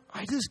 man,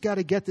 I just got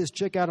to get this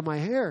chick out of my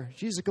hair.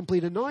 She's a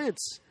complete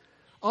annoyance.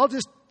 I'll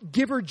just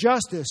give her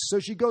justice so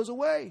she goes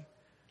away.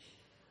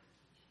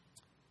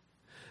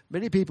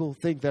 Many people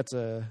think that's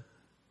a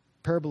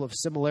parable of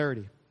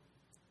similarity.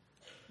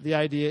 The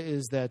idea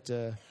is that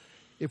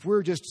if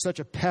we're just such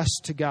a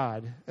pest to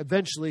God,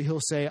 eventually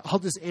he'll say, I'll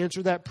just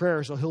answer that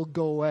prayer so he'll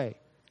go away.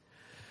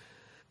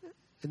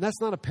 And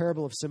that's not a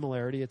parable of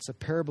similarity. It's a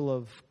parable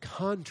of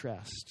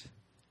contrast.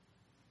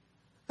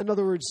 In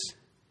other words,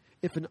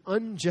 if an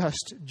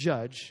unjust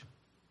judge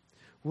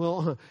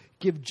will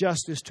give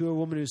justice to a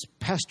woman who's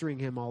pestering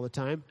him all the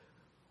time,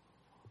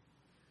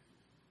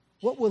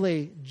 what will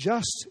a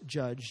just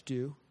judge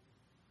do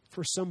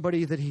for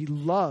somebody that he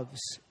loves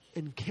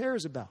and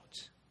cares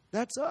about?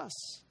 That's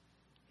us.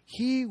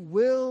 He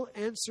will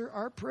answer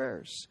our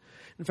prayers.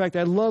 In fact,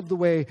 I love the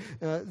way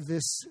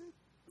this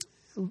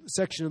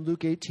section of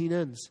Luke 18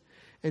 ends.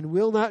 And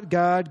will not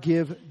God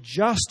give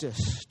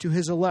justice to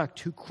his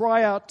elect who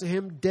cry out to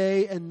him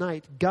day and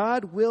night?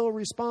 God will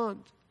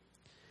respond.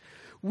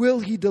 Will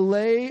he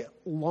delay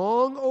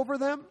long over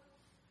them?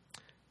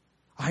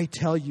 I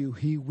tell you,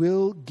 he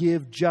will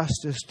give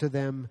justice to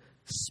them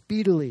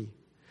speedily.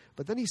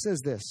 But then he says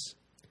this,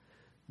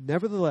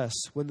 nevertheless,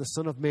 when the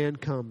Son of Man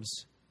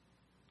comes,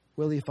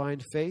 will he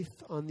find faith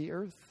on the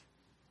earth?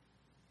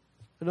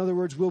 In other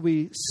words, will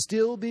we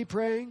still be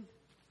praying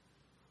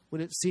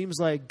when it seems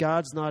like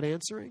God's not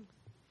answering?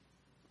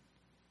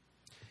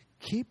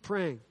 Keep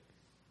praying.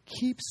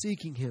 Keep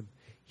seeking him.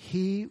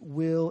 He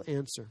will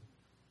answer.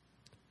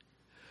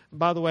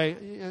 By the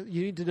way,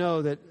 you need to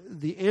know that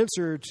the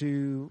answer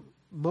to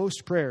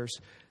most prayers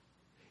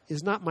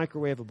is not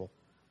microwavable.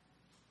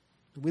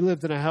 We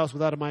lived in a house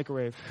without a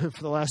microwave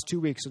for the last 2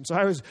 weeks. And so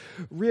I was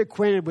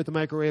reacquainted with the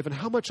microwave and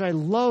how much I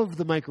love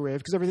the microwave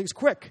because everything's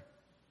quick.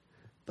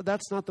 But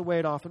that's not the way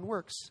it often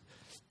works.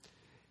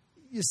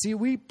 You see,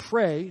 we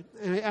pray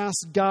and ask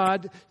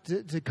God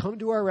to come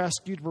to our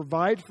rescue, to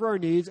provide for our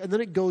needs, and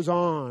then it goes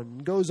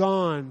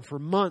on for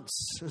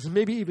months,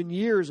 maybe even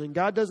years, and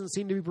God doesn't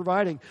seem to be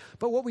providing.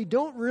 But what we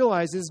don't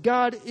realize is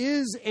God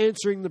is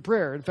answering the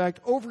prayer. In fact,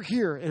 over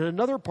here in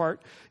another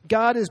part,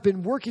 God has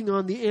been working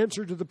on the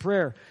answer to the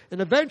prayer. And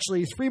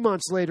eventually, 3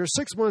 months later,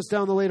 6 months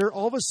down the later,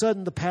 all of a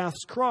sudden the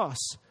paths cross.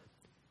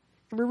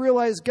 And we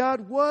realize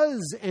God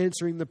was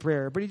answering the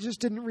prayer, but he just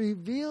didn't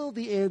reveal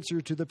the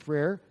answer to the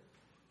prayer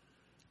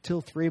till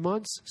 3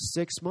 months,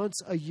 6 months,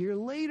 a year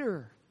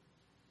later.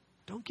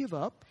 Don't give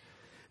up.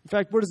 In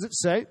fact, what does it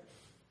say?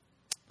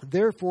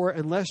 Therefore,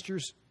 unless you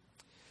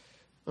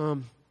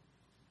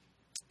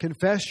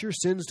confess your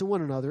sins to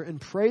one another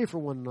and pray for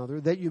one another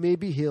that you may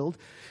be healed,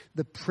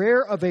 the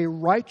prayer of a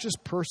righteous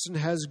person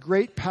has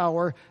great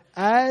power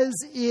as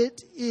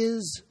it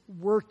is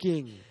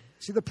working.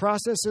 See the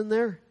process in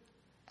there?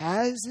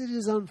 As it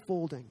is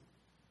unfolding.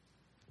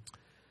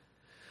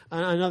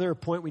 Another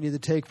point we need to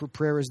take for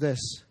prayer is this.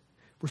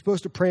 We're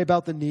supposed to pray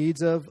about the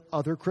needs of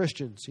other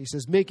Christians. He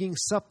says, making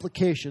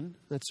supplication,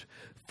 that's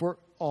for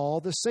all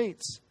the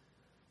saints.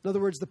 In other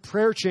words, the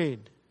prayer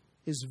chain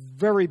is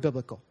very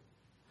biblical.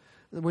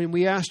 When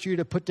we asked you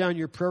to put down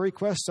your prayer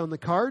requests on the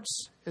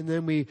cards, and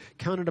then we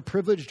counted a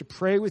privilege to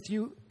pray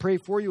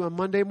for you on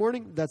Monday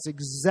morning, that's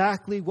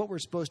exactly what we're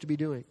supposed to be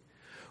doing.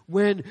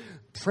 When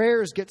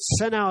prayers get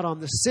sent out on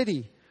the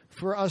city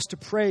for us to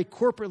pray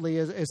corporately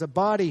as a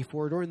body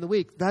for during the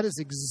week, that is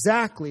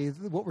exactly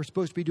what we're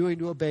supposed to be doing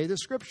to obey the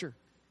Scripture,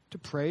 to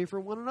pray for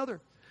one another.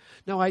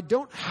 Now, I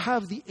don't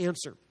have the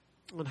answer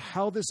on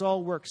how this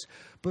all works,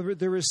 but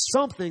there is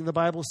something, the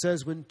Bible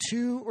says, when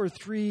 2 or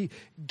 3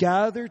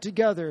 gather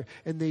together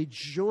and they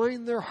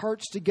join their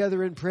hearts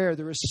together in prayer,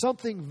 there is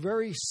something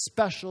very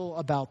special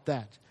about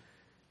that.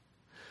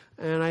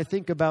 And I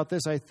think about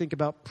this, I think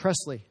about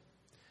Presley.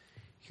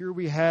 Here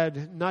we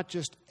had not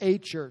just a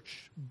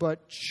church,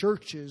 but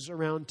churches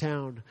around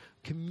town,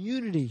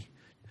 community,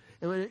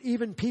 and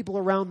even people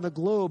around the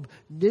globe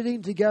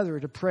knitting together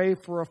to pray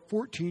for a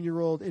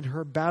 14-year-old in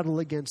her battle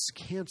against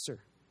cancer.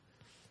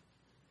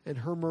 And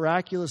her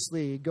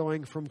miraculously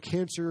going from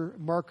cancer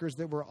markers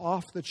that were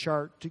off the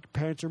chart to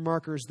cancer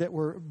markers that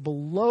were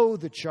below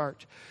the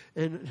chart,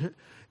 and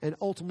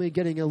ultimately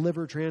getting a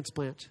liver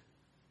transplant.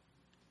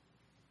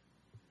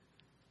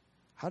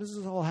 How does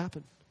this all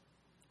happen?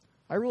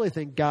 I really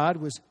think God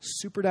was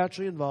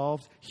supernaturally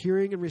involved,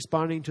 hearing and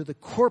responding to the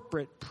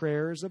corporate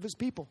prayers of his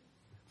people,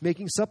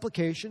 making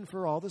supplication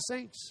for all the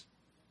saints.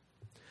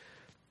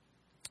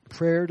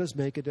 Prayer does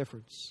make a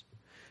difference.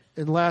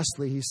 And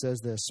lastly, he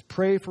says this,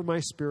 pray for my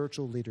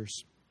spiritual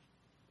leaders.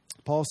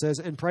 Paul says,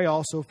 and pray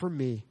also for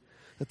me,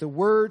 that the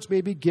words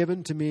may be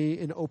given to me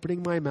in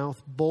opening my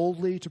mouth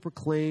boldly to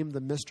proclaim the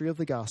mystery of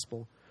the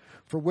gospel,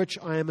 for which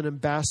I am an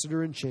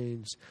ambassador in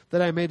chains,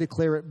 that I may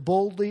declare it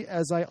boldly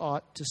as I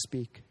ought to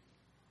speak.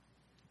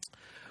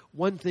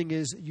 One thing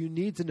is, you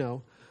need to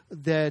know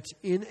that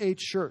in a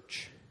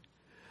church,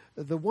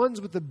 the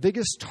ones with the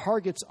biggest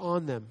targets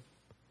on them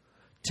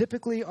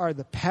typically are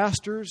the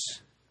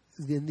pastors,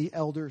 then the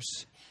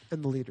elders,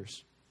 and the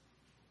leaders.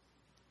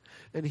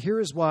 And here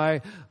is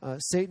why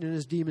Satan and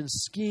his demons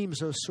scheme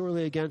so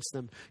sorely against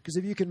them. Because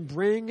if you can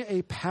bring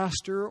a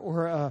pastor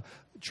or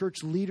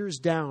church leaders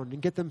down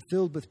and get them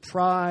filled with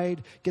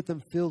pride, get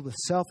them filled with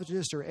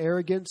selfishness or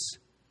arrogance,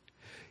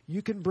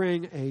 you can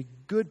bring a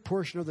good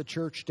portion of the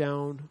church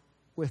down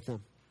with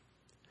them.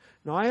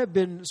 Now, I have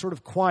been sort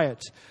of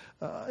quiet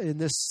in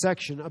this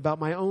section about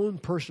my own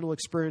personal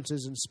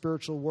experiences in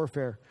spiritual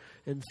warfare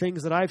and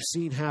things that I've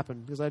seen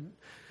happen.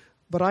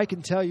 But I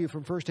can tell you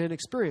from firsthand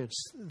experience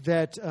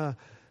that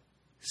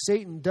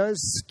Satan does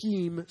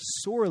scheme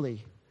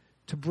sorely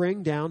to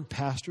bring down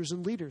pastors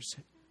and leaders.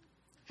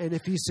 And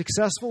if he's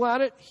successful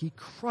at it, he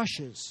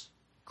crushes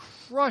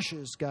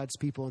God's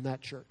people in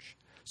that church.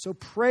 So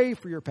pray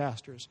for your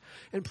pastors.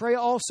 And pray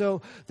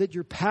also that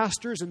your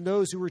pastors and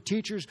those who are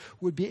teachers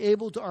would be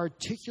able to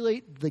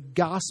articulate the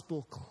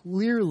gospel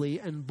clearly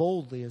and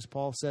boldly, as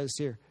Paul says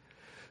here.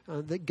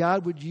 That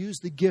God would use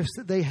the gifts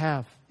that they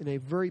have in a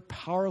very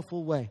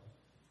powerful way.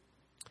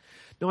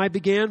 Now, I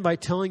began by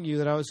telling you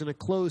that I was going to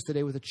close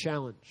today with a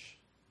challenge.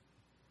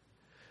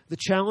 The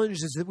challenge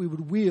is that we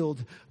would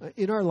wield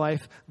in our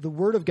life the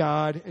Word of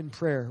God and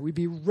prayer. We'd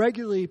be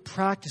regularly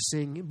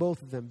practicing both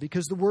of them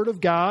because the Word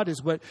of God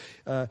is what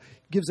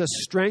gives us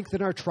strength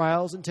in our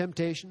trials and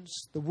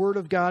temptations. The Word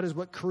of God is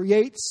what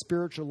creates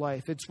spiritual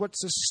life. It's what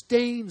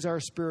sustains our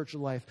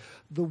spiritual life.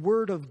 The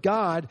Word of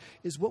God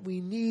is what we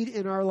need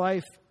in our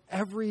life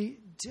every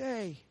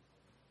day.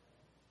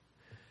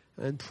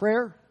 And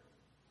prayer,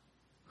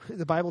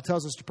 the Bible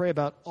tells us to pray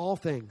about all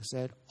things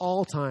at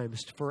all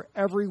times for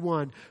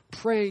everyone,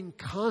 praying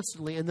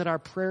constantly, and that our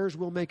prayers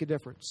will make a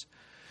difference.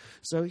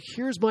 So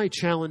here's my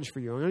challenge for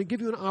you. I'm going to give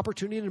you an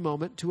opportunity in a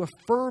moment to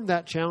affirm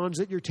that challenge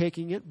that you're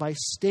taking it by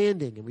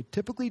standing. And we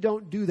typically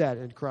don't do that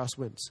in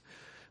Crosswinds,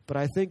 but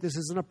I think this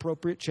is an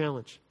appropriate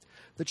challenge.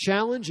 The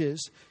challenge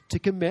is to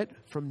commit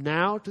from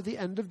now to the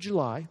end of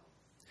July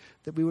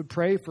that we would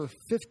pray for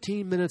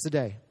 15 minutes a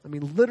day. I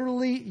mean,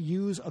 literally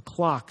use a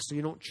clock so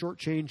you don't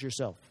shortchange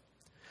yourself.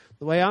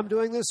 The way I'm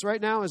doing this right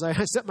now is I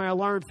set my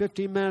alarm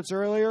 15 minutes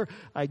earlier.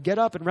 I get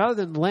up, and rather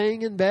than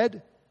laying in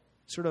bed,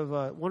 sort of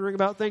wondering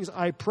about things,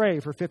 I pray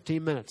for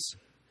 15 minutes.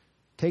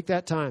 Take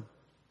that time.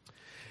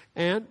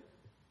 And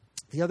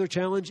the other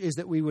challenge is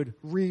that we would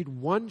read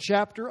one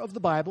chapter of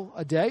the Bible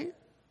a day,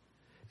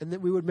 and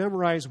that we would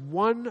memorize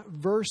one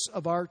verse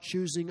of our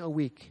choosing a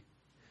week.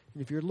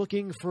 And if you're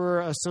looking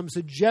for some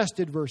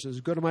suggested verses,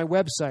 go to my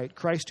website,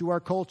 Christ to Our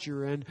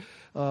Culture, and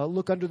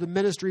look under the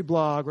ministry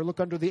blog or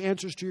look under the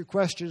answers to your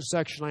questions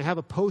section. I have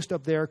a post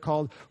up there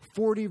called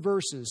 40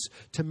 verses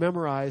to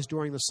memorize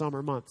during the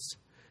summer months.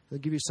 I'll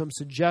give you some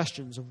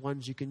suggestions of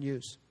ones you can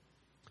use.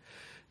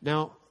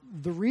 Now,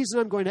 the reason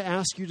I'm going to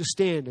ask you to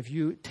stand if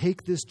you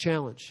take this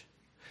challenge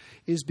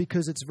is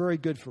because it's very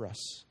good for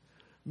us.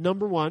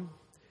 Number one,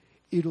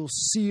 it'll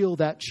seal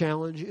that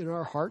challenge in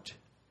our heart.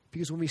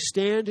 Because when we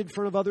stand in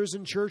front of others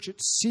in church,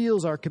 it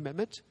seals our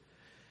commitment.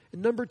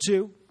 And number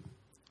two,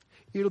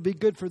 it'll be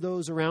good for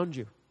those around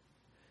you.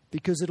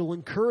 Because it'll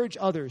encourage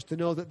others to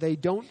know that they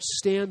don't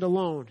stand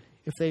alone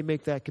if they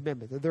make that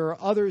commitment. That there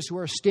are others who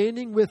are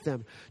standing with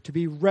them to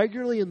be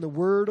regularly in the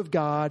Word of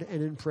God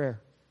and in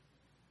prayer.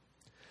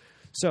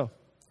 So,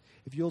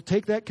 if you'll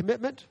take that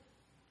commitment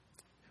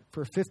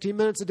for 15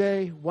 minutes a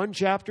day, one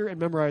chapter, and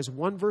memorize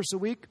one verse a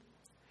week,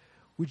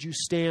 would you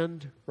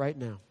stand right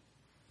now?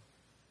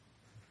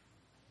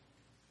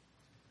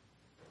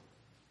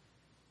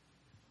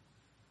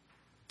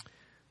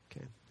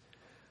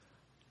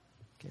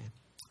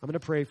 I'm going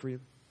to pray for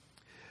you.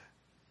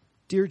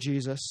 Dear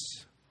Jesus,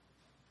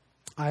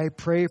 I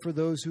pray for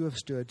those who have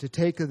stood to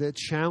take the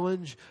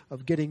challenge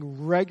of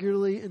getting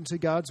regularly into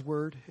God's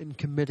Word and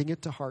committing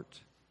it to heart.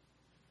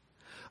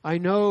 I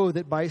know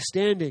that by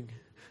standing,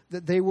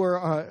 that they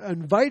were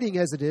inviting,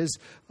 as it is,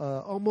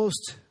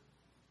 almost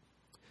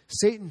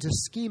Satan to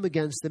scheme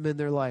against them in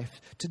their life,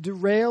 to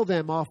derail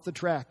them off the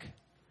track.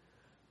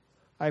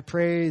 I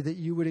pray that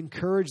you would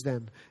encourage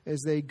them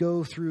as they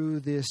go through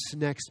this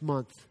next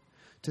month,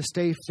 to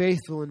stay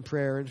faithful in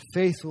prayer and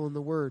faithful in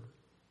the Word.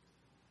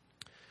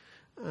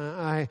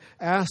 I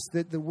ask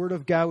that the Word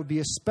of God would be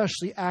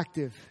especially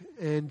active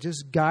and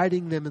just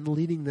guiding them and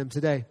leading them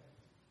today.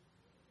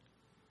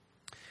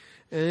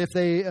 And if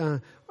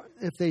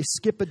they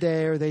skip a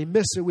day or they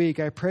miss a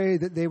week, I pray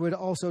that they would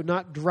also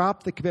not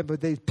drop the commitment,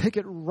 but they'd pick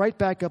it right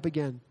back up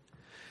again.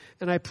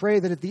 And I pray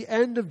that at the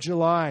end of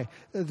July,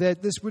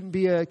 that this wouldn't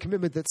be a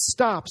commitment that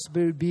stops,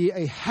 but it would be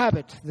a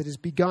habit that is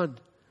begun.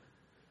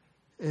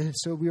 And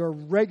so we are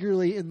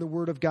regularly in the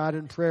Word of God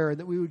in prayer, and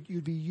that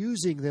you'd be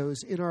using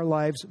those in our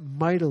lives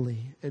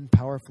mightily and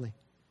powerfully.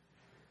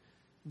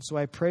 And so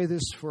I pray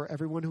this for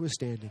everyone who is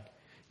standing.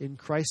 In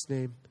Christ's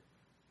name,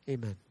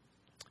 amen.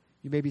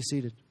 You may be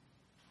seated.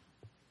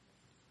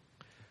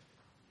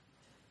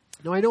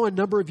 Now, I know a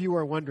number of you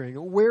are wondering,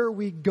 where are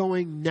we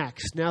going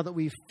next now that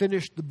we've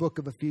finished the book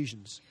of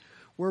Ephesians?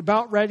 We're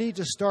about ready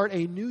to start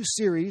a new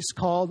series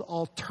called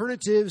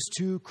Alternatives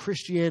to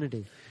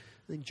Christianity.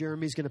 I think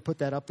Jeremy's going to put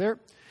that up there.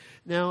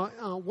 Now,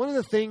 one of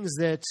the things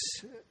that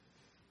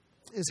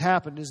has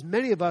happened is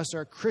many of us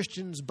are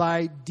Christians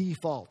by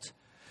default.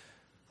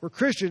 We're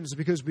Christians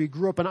because we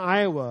grew up in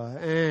Iowa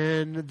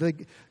and the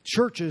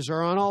churches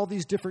are on all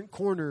these different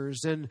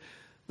corners. And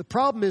the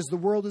problem is the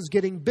world is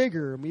getting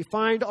bigger and we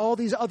find all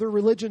these other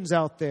religions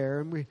out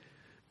there. And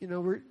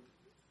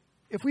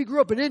if we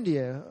grew up in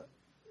India,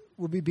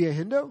 would we be a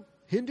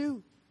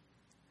Hindu?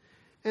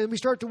 And we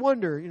start to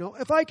wonder,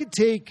 if I could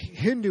take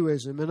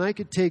Hinduism and I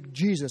could take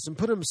Jesus and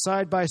put them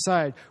side by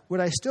side, would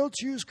I still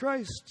choose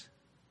Christ?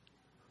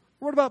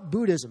 What about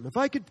Buddhism? If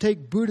I could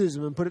take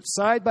Buddhism and put it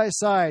side by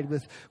side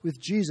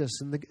with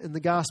Jesus and the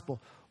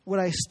gospel, would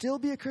I still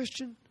be a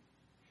Christian?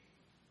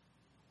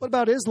 What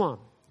about Islam?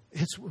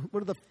 It's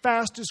one of the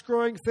fastest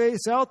growing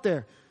faiths out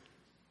there.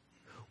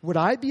 Would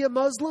I be a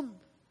Muslim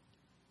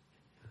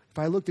if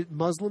I looked at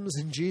Muslims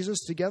and Jesus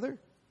together?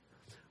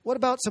 What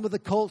about some of the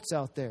cults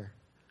out there?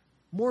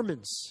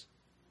 Mormons.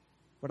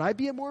 Would I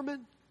be a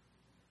Mormon?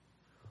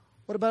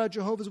 What about a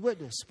Jehovah's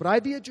Witness? Would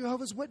I be a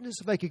Jehovah's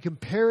Witness if I could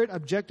compare it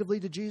objectively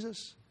to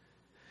Jesus?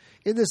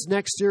 In this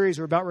next series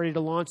we're about ready to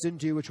launch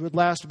into, which would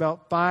last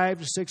about 5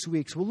 to 6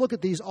 weeks, we'll look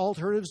at these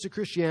alternatives to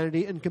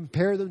Christianity and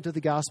compare them to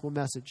the gospel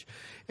message.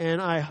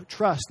 And I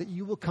trust that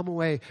you will come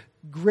away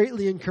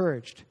greatly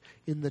encouraged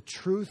in the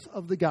truth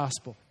of the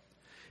gospel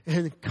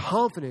and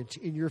confident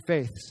in your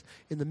faiths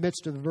in the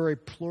midst of the very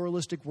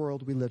pluralistic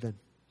world we live in.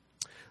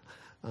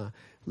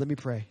 Let me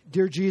pray.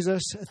 Dear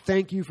Jesus,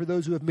 thank you for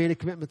those who have made a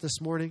commitment this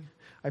morning.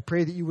 I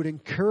pray that you would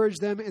encourage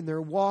them in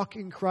their walk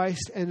in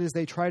Christ and as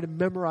they try to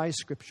memorize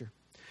Scripture.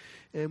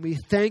 And we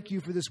thank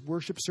you for this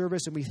worship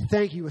service, and we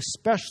thank you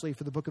especially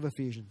for the book of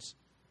Ephesians.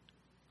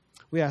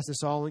 We ask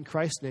this all in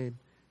Christ's name.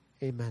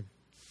 Amen.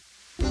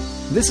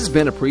 This has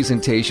been a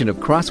presentation of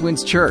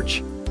Crosswinds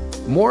Church.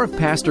 More of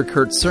Pastor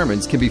Kurt's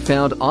sermons can be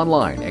found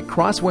online at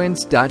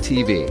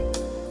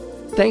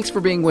crosswinds.tv. Thanks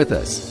for being with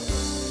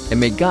us, and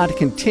may God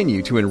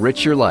continue to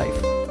enrich your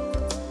life.